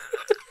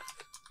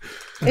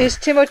 Is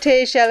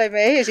Timothée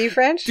Chalamet, is he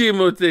French?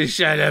 Timothée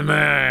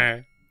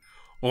Chalamet.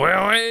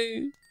 Well,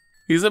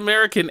 he's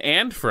American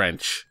and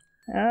French.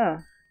 Oh.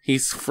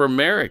 He's from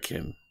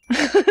American.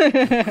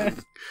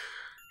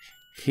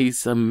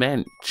 He's a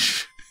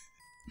mensch.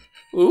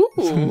 Ooh.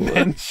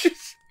 Mensch.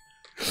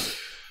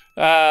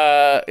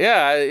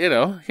 Yeah, you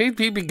know, he'd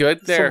be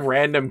good there. Some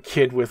random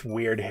kid with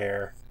weird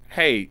hair.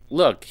 Hey,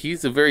 look,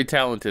 he's a very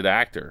talented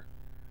actor.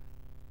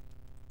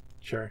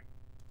 Sure.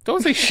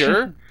 Don't say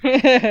sure.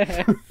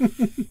 I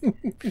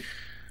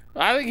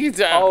think he's...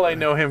 All I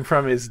know him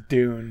from is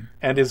Dune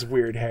and his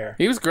weird hair.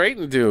 He was great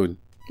in Dune.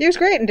 He was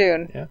great in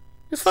Dune. Yeah.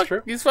 He's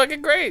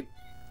fucking great.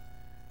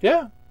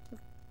 Yeah.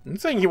 I'm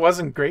saying he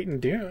wasn't great in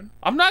Dune.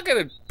 I'm not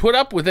going to put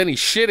up with any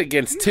shit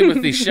against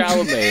Timothée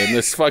Chalamet in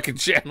this fucking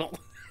channel.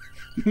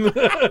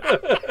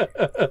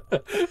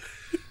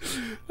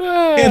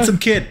 Handsome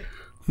kid.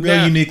 Real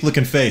Yeah. unique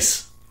looking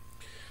face.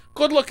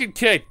 Good looking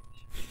kid.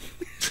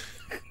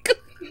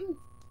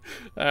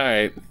 All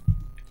right.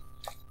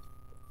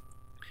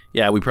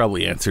 Yeah, we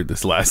probably answered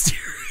this last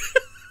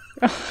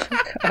year.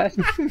 God.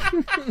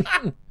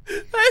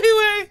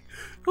 Anyway,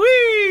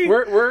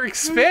 We're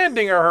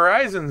expanding our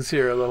horizons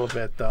here a little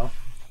bit, though.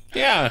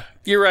 yeah,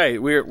 you're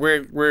right.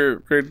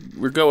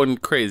 We're going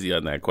crazy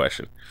on that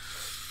question.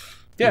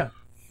 Yeah.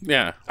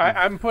 Yeah.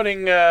 I'm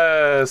putting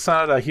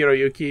Sanada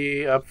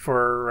Hiroyuki up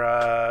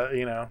for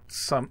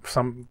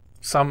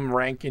some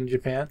rank in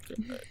Japan.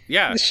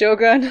 Yeah. The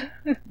Shogun.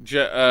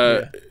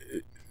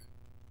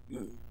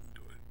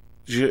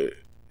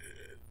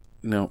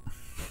 No.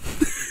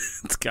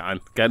 It's gone.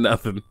 Got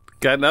nothing.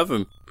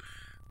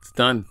 It's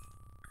done.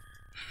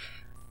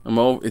 I'm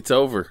over. It's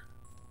over.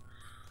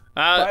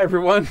 Bye,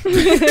 everyone.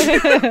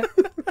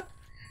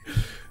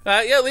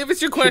 Yeah, leave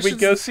us your Should questions. we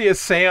go see a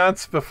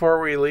seance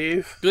before we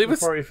leave?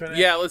 Before we finish?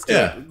 Yeah, let's do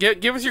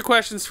it. Give us your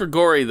questions for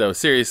Gory, though.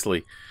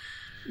 Seriously.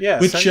 Yeah.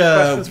 Send your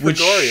questions for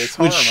Gory. It's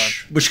horror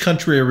month. Which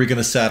country are we going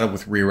to saddle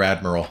with Rear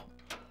Admiral?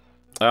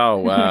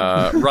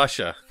 Oh,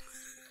 Russia.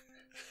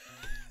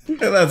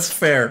 That's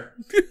fair.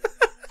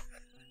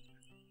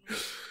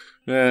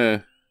 Who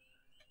are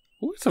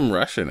some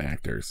Russian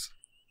actors?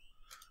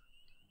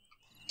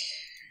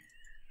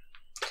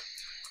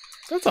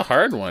 That's a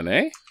hard one,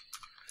 eh?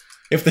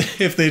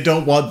 If they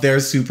don't want their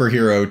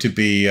superhero to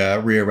be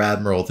Rear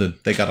Admiral, then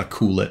they gotta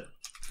cool it.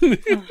 I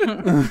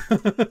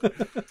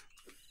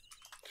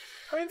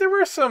mean, there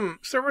were some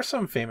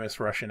famous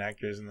Russian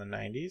actors in the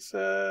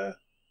 90s.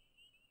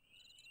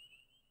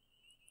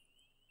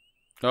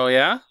 Oh,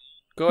 yeah?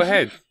 Go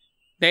ahead.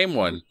 Name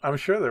one. I'm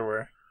sure there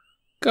were.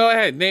 Go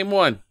ahead. Name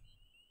one.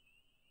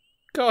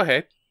 Go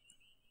ahead.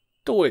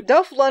 Do it.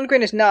 Dolph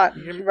Lundgren is not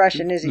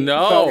Russian, is he?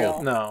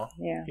 No. No.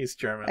 Yeah. He's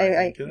German, I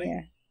think, isn't he?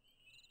 Yeah.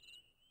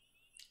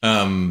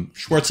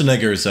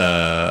 Schwarzenegger's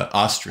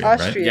Austrian, right?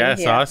 Austrian. Yes,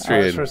 Yeah.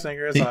 Austrian.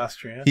 Schwarzenegger is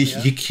Austrian.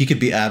 He could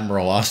be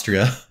Admiral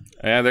Austria.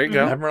 Yeah, there you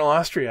go. Admiral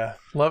Austria.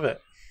 Love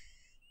it.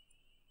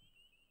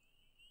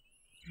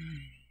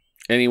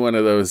 Any one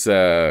of those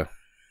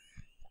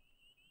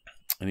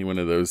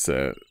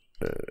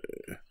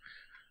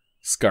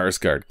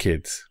Skarsgård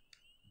kids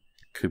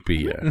could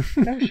be Oh,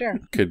 sure.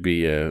 could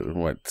be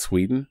what,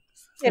 Sweden?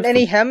 And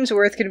any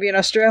Hemsworth could be an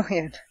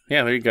Australian.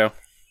 Yeah, there you go.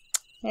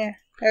 Yeah,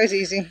 that was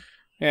easy.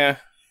 Yeah.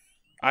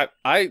 I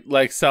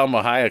like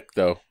Salma Hayek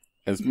though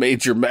as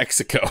Major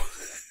Mexico.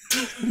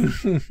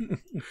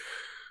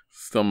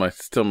 Still my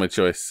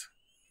choice.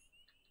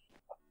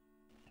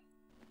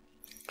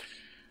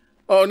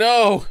 Oh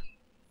no.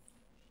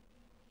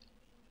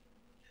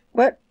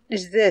 What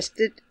is this?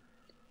 Did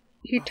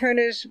he turn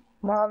his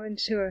mom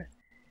into a...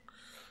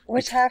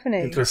 What's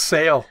happening? Into a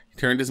sail. He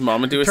turned his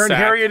mom into a Turned sack.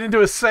 Harriet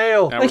into a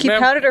sail. Now Like he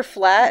remember- pounded her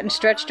flat and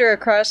stretched her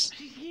across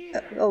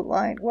a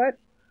line. What?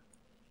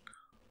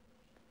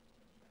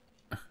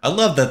 I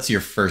love that's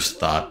your first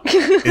thought,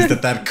 is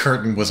that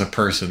curtain was a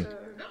person.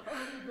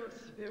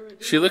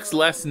 She looks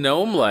less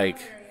gnome-like.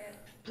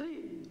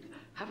 Please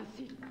have a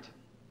seat.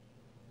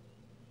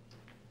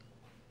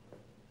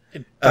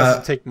 It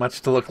doesn't take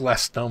much to look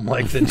less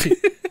gnome-like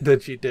than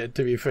she did,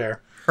 to be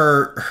fair.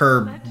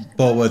 Her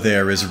boa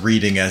there is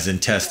reading as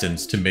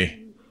intestines to me.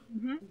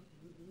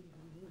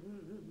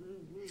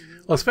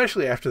 Well,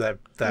 especially after that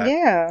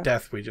Yeah.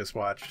 death we just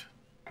watched.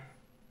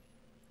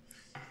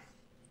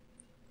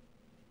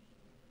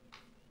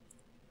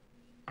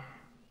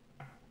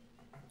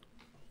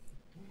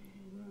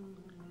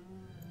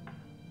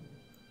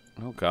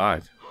 Oh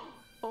God.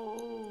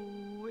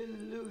 Oh,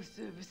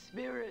 elusive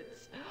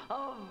spirits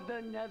of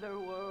the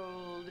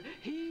netherworld,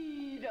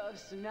 heed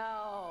us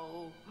now.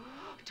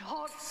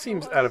 Talk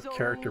Seems to out us, of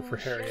character for O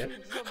Harriet.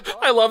 shades of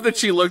I love that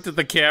she looked at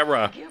the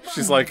camera.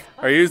 She's like,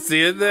 "Are you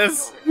seeing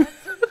this?"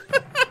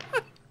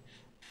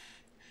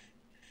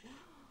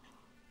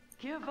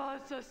 Give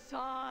us a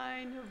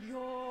sign of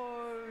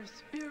your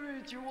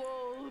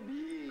spiritual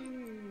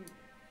being.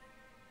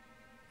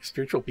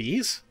 Spiritual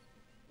bees?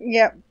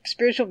 Yep,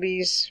 spiritual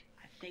bees.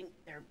 I think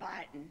they're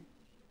biting.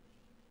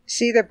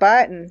 See, they're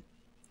biting.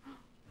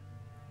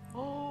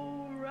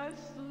 Oh,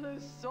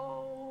 restless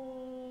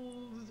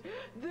souls,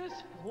 this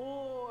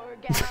poor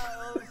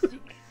gal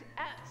seeks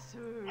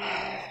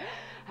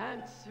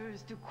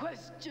answers to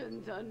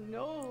questions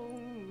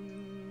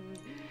unknown.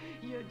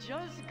 You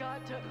just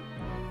got to...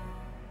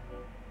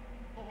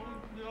 Oh,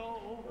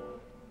 no.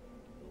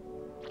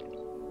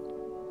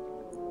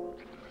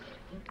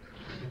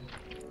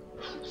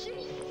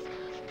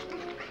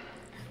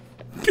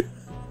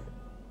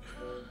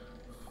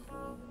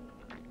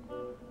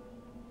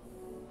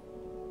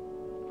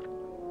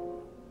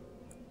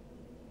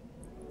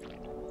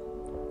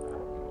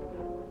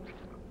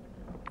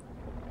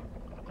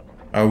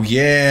 Oh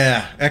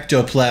yeah,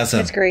 ectoplasm.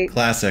 That's great.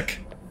 Classic.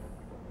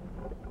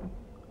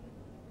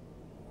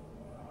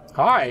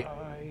 Hi.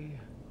 I,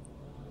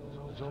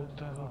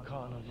 Zoltan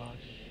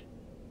Carnovasch,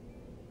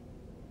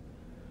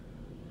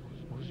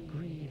 was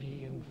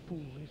greedy and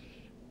foolish,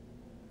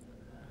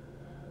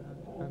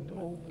 and and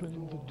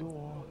open the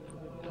door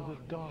to the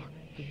dark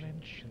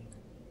dimension.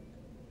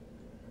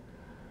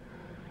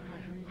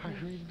 I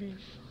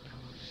released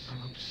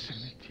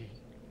obscenity,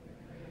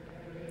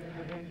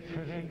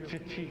 an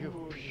entity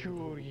of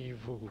pure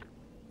evil.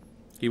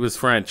 He was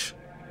French.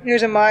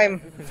 Here's a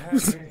mime. It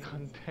had been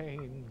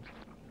contained.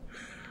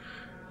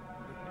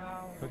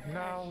 But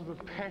now the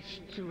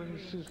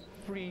pestilence is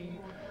free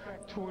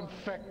to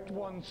infect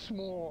once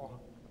more.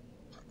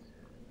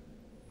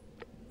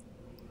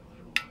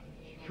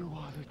 You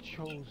are the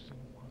chosen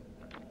one.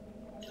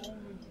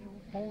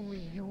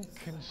 Only you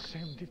can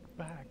send it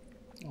back.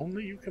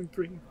 Only you can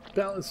bring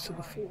balance to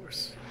the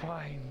Force.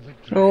 Find the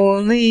dragon.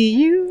 Only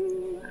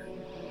you.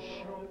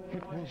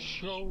 It will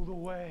show the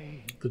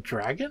way. The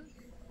dragon?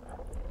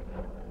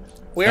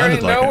 We already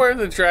Sounded like know it. where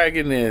the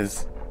dragon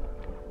is.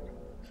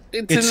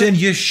 It's in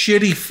your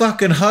shitty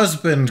fucking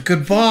husband.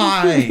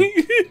 Goodbye.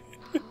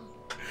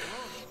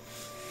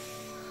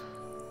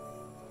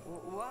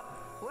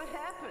 What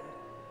happened?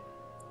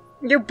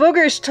 Your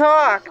boogers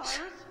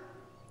talked.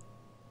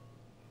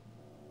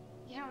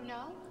 You don't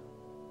know?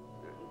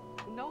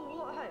 No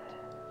what?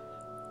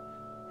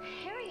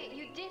 Harriet,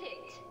 you did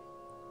it.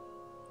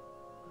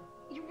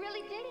 You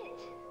really did it.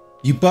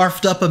 You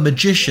barfed up a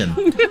magician.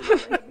 Now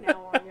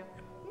are you?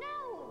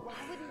 No,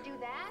 I wouldn't do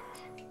that.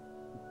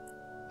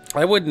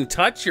 I wouldn't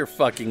touch your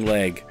fucking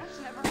leg. That's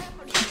never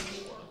happened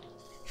before.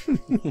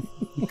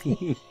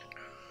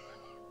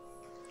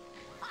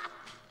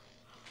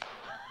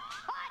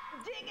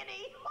 Hot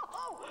diggity!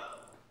 Oh,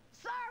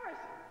 Cyrus!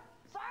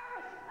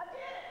 Cyrus! I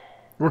did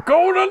it! We're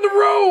going on the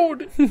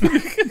road!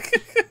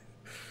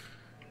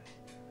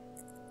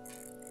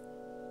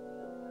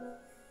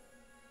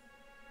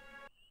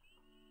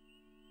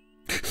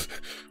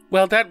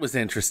 Well, that was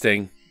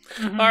interesting.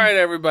 All right,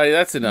 everybody,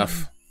 that's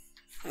enough.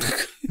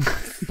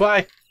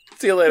 Bye.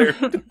 See you later.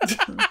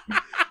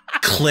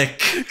 Click.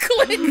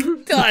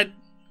 Click. Done.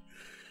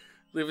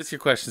 Leave us your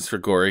questions for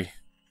Gory.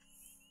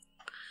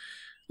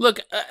 Look.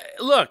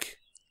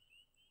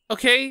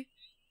 Okay,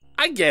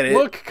 I get it.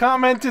 Look,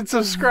 comment, and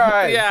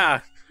subscribe.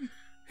 Yeah.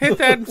 Hit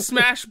that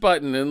smash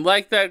button and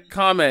like that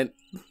comment.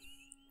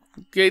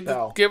 Give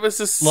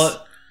us a...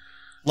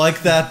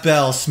 Like that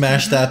bell,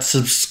 smash that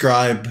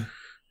subscribe.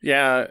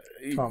 Yeah.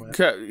 Comment.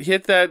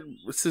 Hit that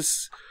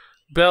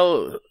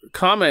bell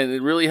comment.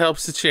 It really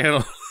helps the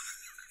channel.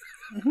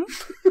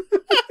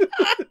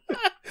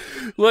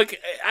 Look,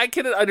 I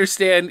can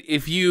understand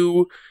if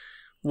you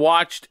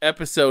watched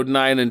episode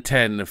 9 and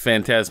 10 of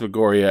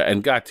Phantasmagoria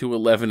and got to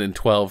 11 and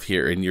 12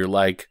 here and you're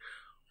like,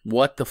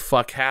 what the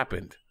fuck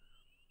happened?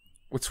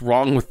 What's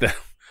wrong with them?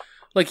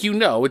 Like,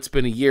 it's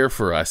been a year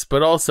for us,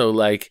 but also,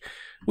 like,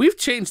 we've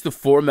changed the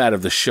format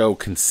of the show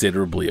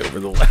considerably over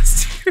the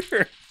last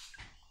year.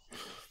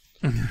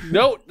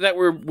 Note that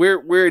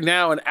we're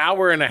now an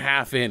hour and a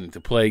half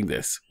into playing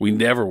this. We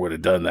never would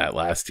have done that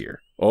last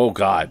year. Oh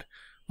God.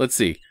 Let's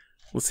see.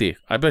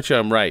 I bet you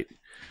I'm right.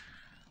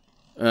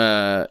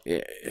 I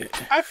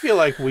feel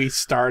like we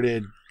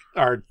started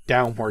our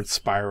downward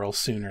spiral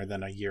sooner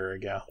than a year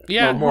ago.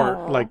 Yeah. Or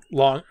more like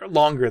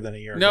longer than a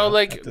year ago.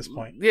 Like at this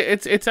point. Yeah,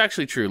 it's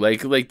actually true.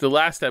 Like the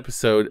last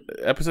episode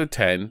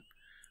 10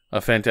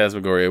 of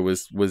Phantasmagoria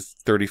was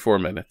 34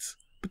 minutes.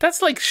 But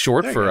that's like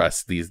short for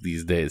us these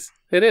days.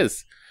 It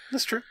is.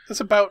 That's true. It's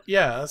about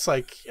it's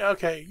like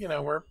okay,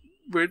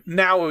 we're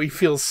now we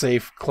feel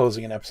safe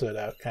closing an episode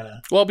out kind of.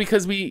 Well,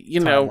 because we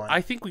timeline.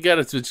 I think we get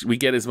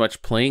as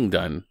much playing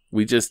done.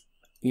 We just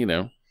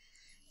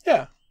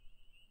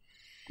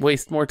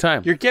waste more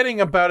time. You're getting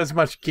about as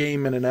much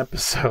game in an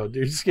episode.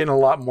 You're just getting a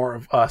lot more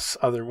of us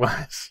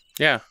otherwise.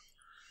 Yeah.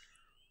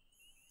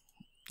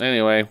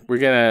 Anyway,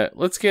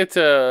 let's get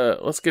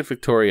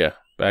Victoria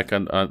back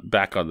on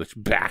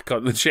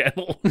the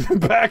channel.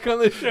 Back on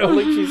the show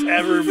like she's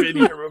ever been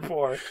here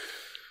before.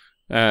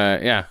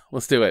 Yeah,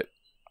 let's do it.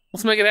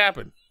 Let's make it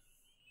happen.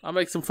 I'll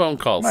make some phone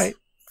calls. Right.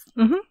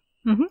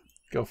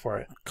 Go for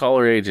it. Call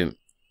her agent.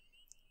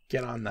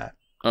 Get on that.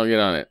 I'll get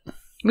on it.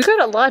 We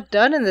got a lot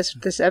done in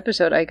this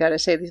episode. I gotta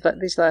say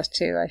these last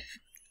two.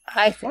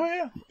 I think.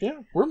 Oh yeah.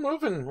 We're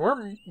moving.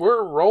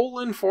 We're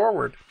rolling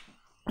forward.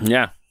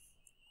 Yeah.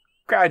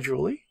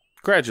 Gradually.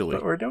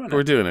 But we're doing it.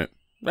 We're doing it.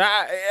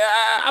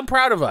 I'm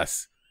proud of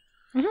us.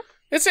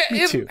 Mm-hmm.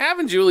 Me too.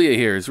 Having Julia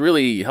here is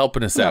really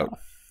helping us out.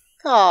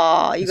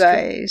 Aw, you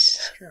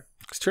guys.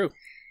 It's true.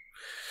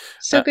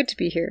 So good to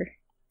be here.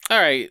 All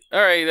right,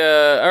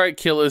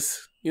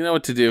 killers. You know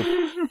what to do.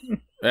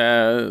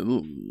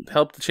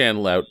 Help the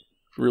channel out.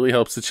 Really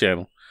helps the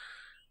channel.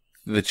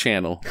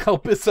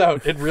 Help us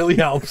out. It really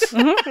helps.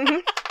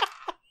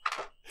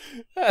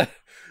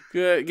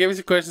 Good. Give us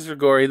your questions for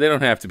Gory. They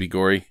don't have to be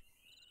gory.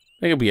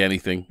 They can be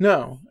anything.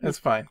 No, that's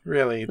fine.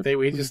 Really,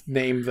 we just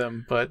named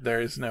them, but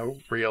there is no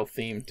real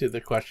theme to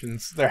the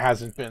questions. There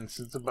hasn't been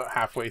since about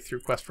halfway through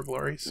Quest for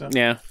Glory. So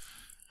yeah.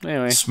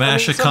 Anyway,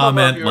 smash a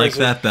comment, like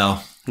that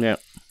bell. Yeah.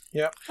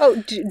 Yep.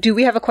 Oh, do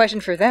we have a question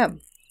for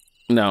them?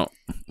 No.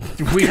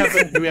 Do we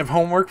have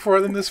homework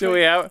for them this week? Do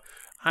we have?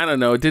 I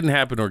don't know. It didn't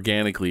happen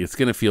organically. It's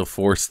gonna feel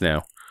forced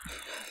now.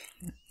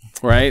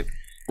 Right?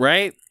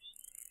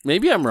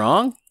 Maybe I'm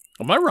wrong.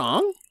 Am I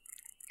wrong?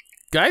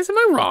 Guys, am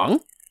I wrong?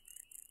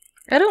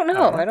 I don't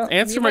know. I don't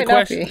Answer you my might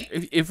not question.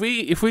 be. If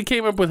we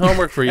came up with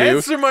homework for you,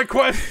 Answer my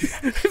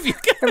question.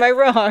 Am I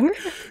wrong?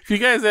 if you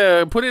guys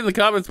put it in the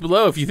comments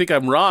below if you think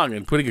I'm wrong,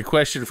 and putting a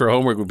question for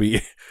homework would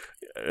be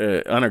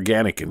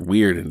unorganic and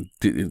weird and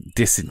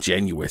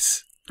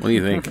disingenuous. What do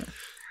you think?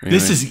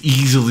 This is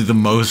easily the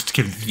most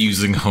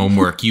confusing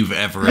homework you've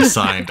ever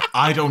assigned.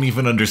 I don't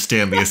even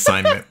understand the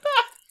assignment.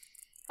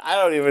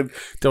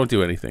 Don't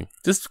do anything.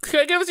 Just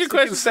give us your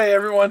question. Say,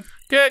 everyone,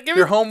 Give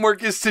your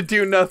homework is to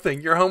do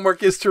nothing. Your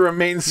homework is to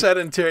remain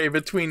sedentary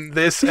between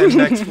this and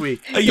next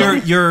week.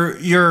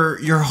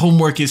 Your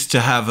homework is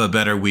to have a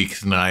better week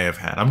than I have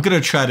had. I'm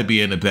gonna try to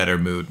be in a better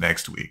mood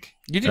next week.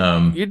 You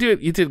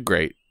did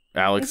great,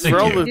 Alex. Thank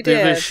For all you.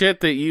 the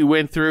shit that you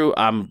went through,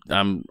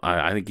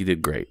 I think you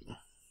did great.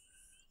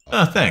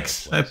 Oh,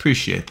 thanks. I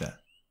appreciate that.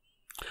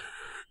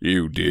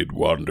 You did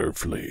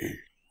wonderfully.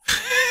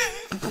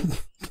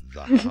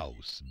 The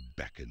house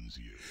beckons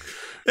you.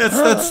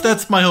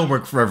 That's my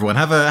homework for everyone.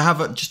 Have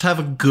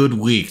a good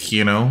week,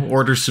 you know?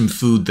 Order some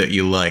food that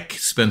you like.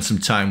 Spend some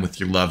time with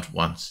your loved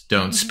ones.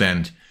 Don't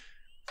spend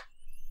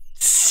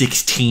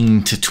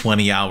 16 to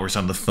 20 hours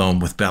on the phone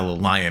with Bella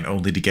Lion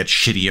only to get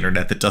shitty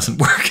internet that doesn't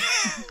work.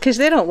 Because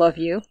they don't love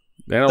you.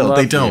 They don't love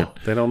they you.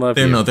 don't. They don't love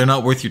you. No, they're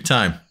not worth your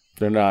time.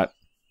 They're not.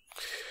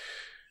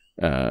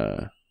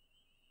 I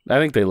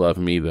think they love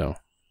me, though.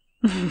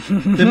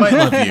 They might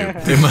love you.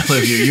 They might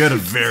love you. You had a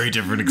very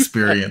different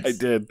experience. I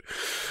did.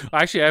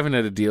 Actually, I haven't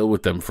had to deal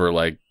with them for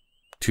like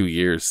 2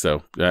 years,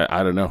 so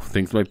I don't know.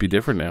 Things might be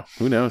different now.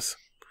 Who knows?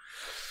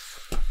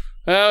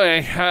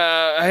 Okay.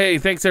 Hey,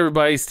 thanks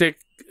everybody. Stick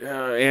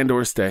and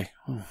or stay.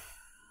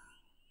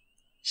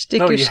 Stick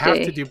No, or you stay.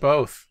 have to do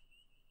both.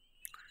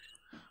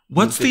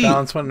 What's They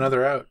balance one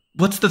another out.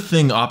 What's the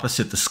thing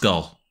opposite the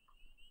skull?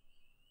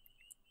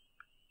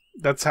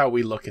 That's how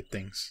we look at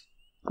things.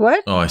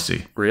 What? Oh, I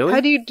see. Really? How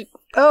do you...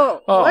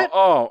 what?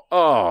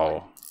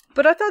 Oh.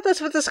 But I thought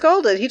that's what the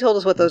skull did. He told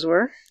us what those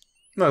were.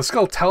 No, the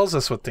skull tells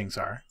us what things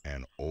are.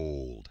 An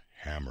old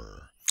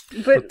hammer.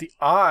 But the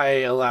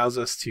eye allows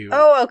us to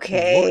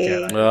okay.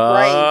 look at it.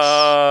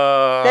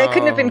 Right. That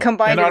couldn't have been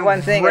combined And in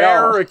one thing on at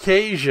rare all.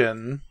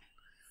 occasion,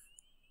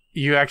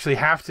 you actually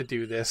have to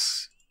do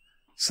this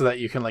so that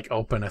you can like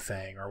open a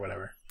thing or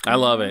whatever. I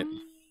love it.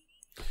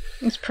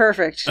 It's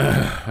perfect. All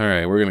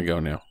right, we're gonna go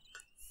now.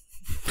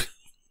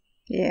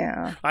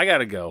 Yeah. I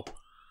gotta go.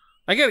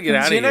 I gotta get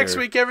out of See here. you next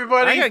week,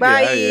 everybody. I gotta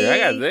Bye.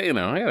 get out of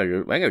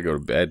here. I gotta go to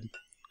bed.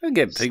 I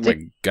gotta take my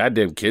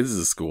goddamn kids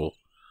to school.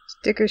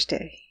 Stick or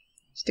stay.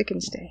 Stick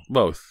and stay.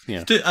 Both.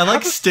 Yeah. I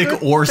like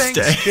stick or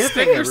stay.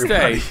 Stick or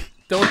stay.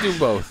 Don't do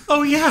both.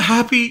 Oh yeah,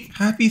 happy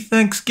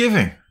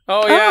Thanksgiving.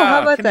 Oh yeah.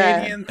 how about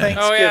Canadian that?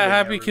 Thanksgiving. Oh yeah. Happy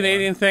everyone.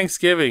 Canadian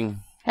Thanksgiving.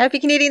 Happy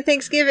Canadian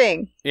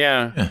Thanksgiving.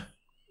 Yeah.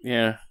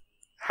 Yeah.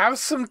 Have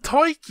some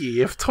toiki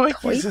if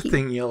toiki's a Toiki.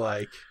 thing you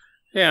like.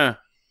 Yeah.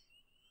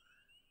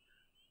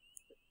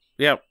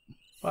 Yep.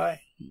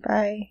 Bye.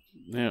 Bye.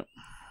 Yep.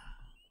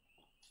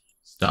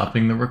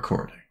 Stopping the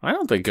recording. I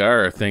don't think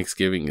our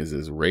Thanksgiving is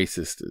as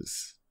racist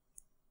as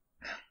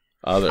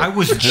other. I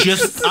was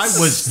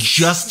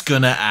just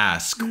gonna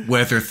ask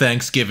whether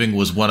Thanksgiving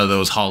was one of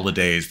those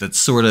holidays that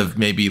sort of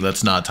maybe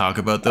let's not talk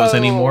about those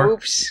anymore.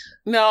 Oops.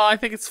 No, I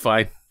think it's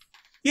fine.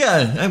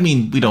 Yeah, I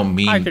mean we don't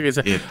mean I think it's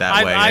it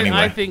that way anyway.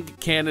 I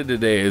think Canada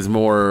Day is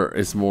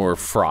more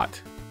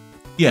fraught.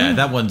 Yeah,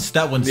 that one's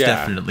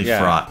definitely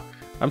fraught.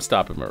 I'm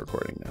stopping my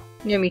recording now.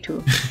 Yeah, me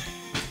too.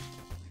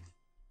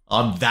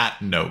 On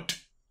that note.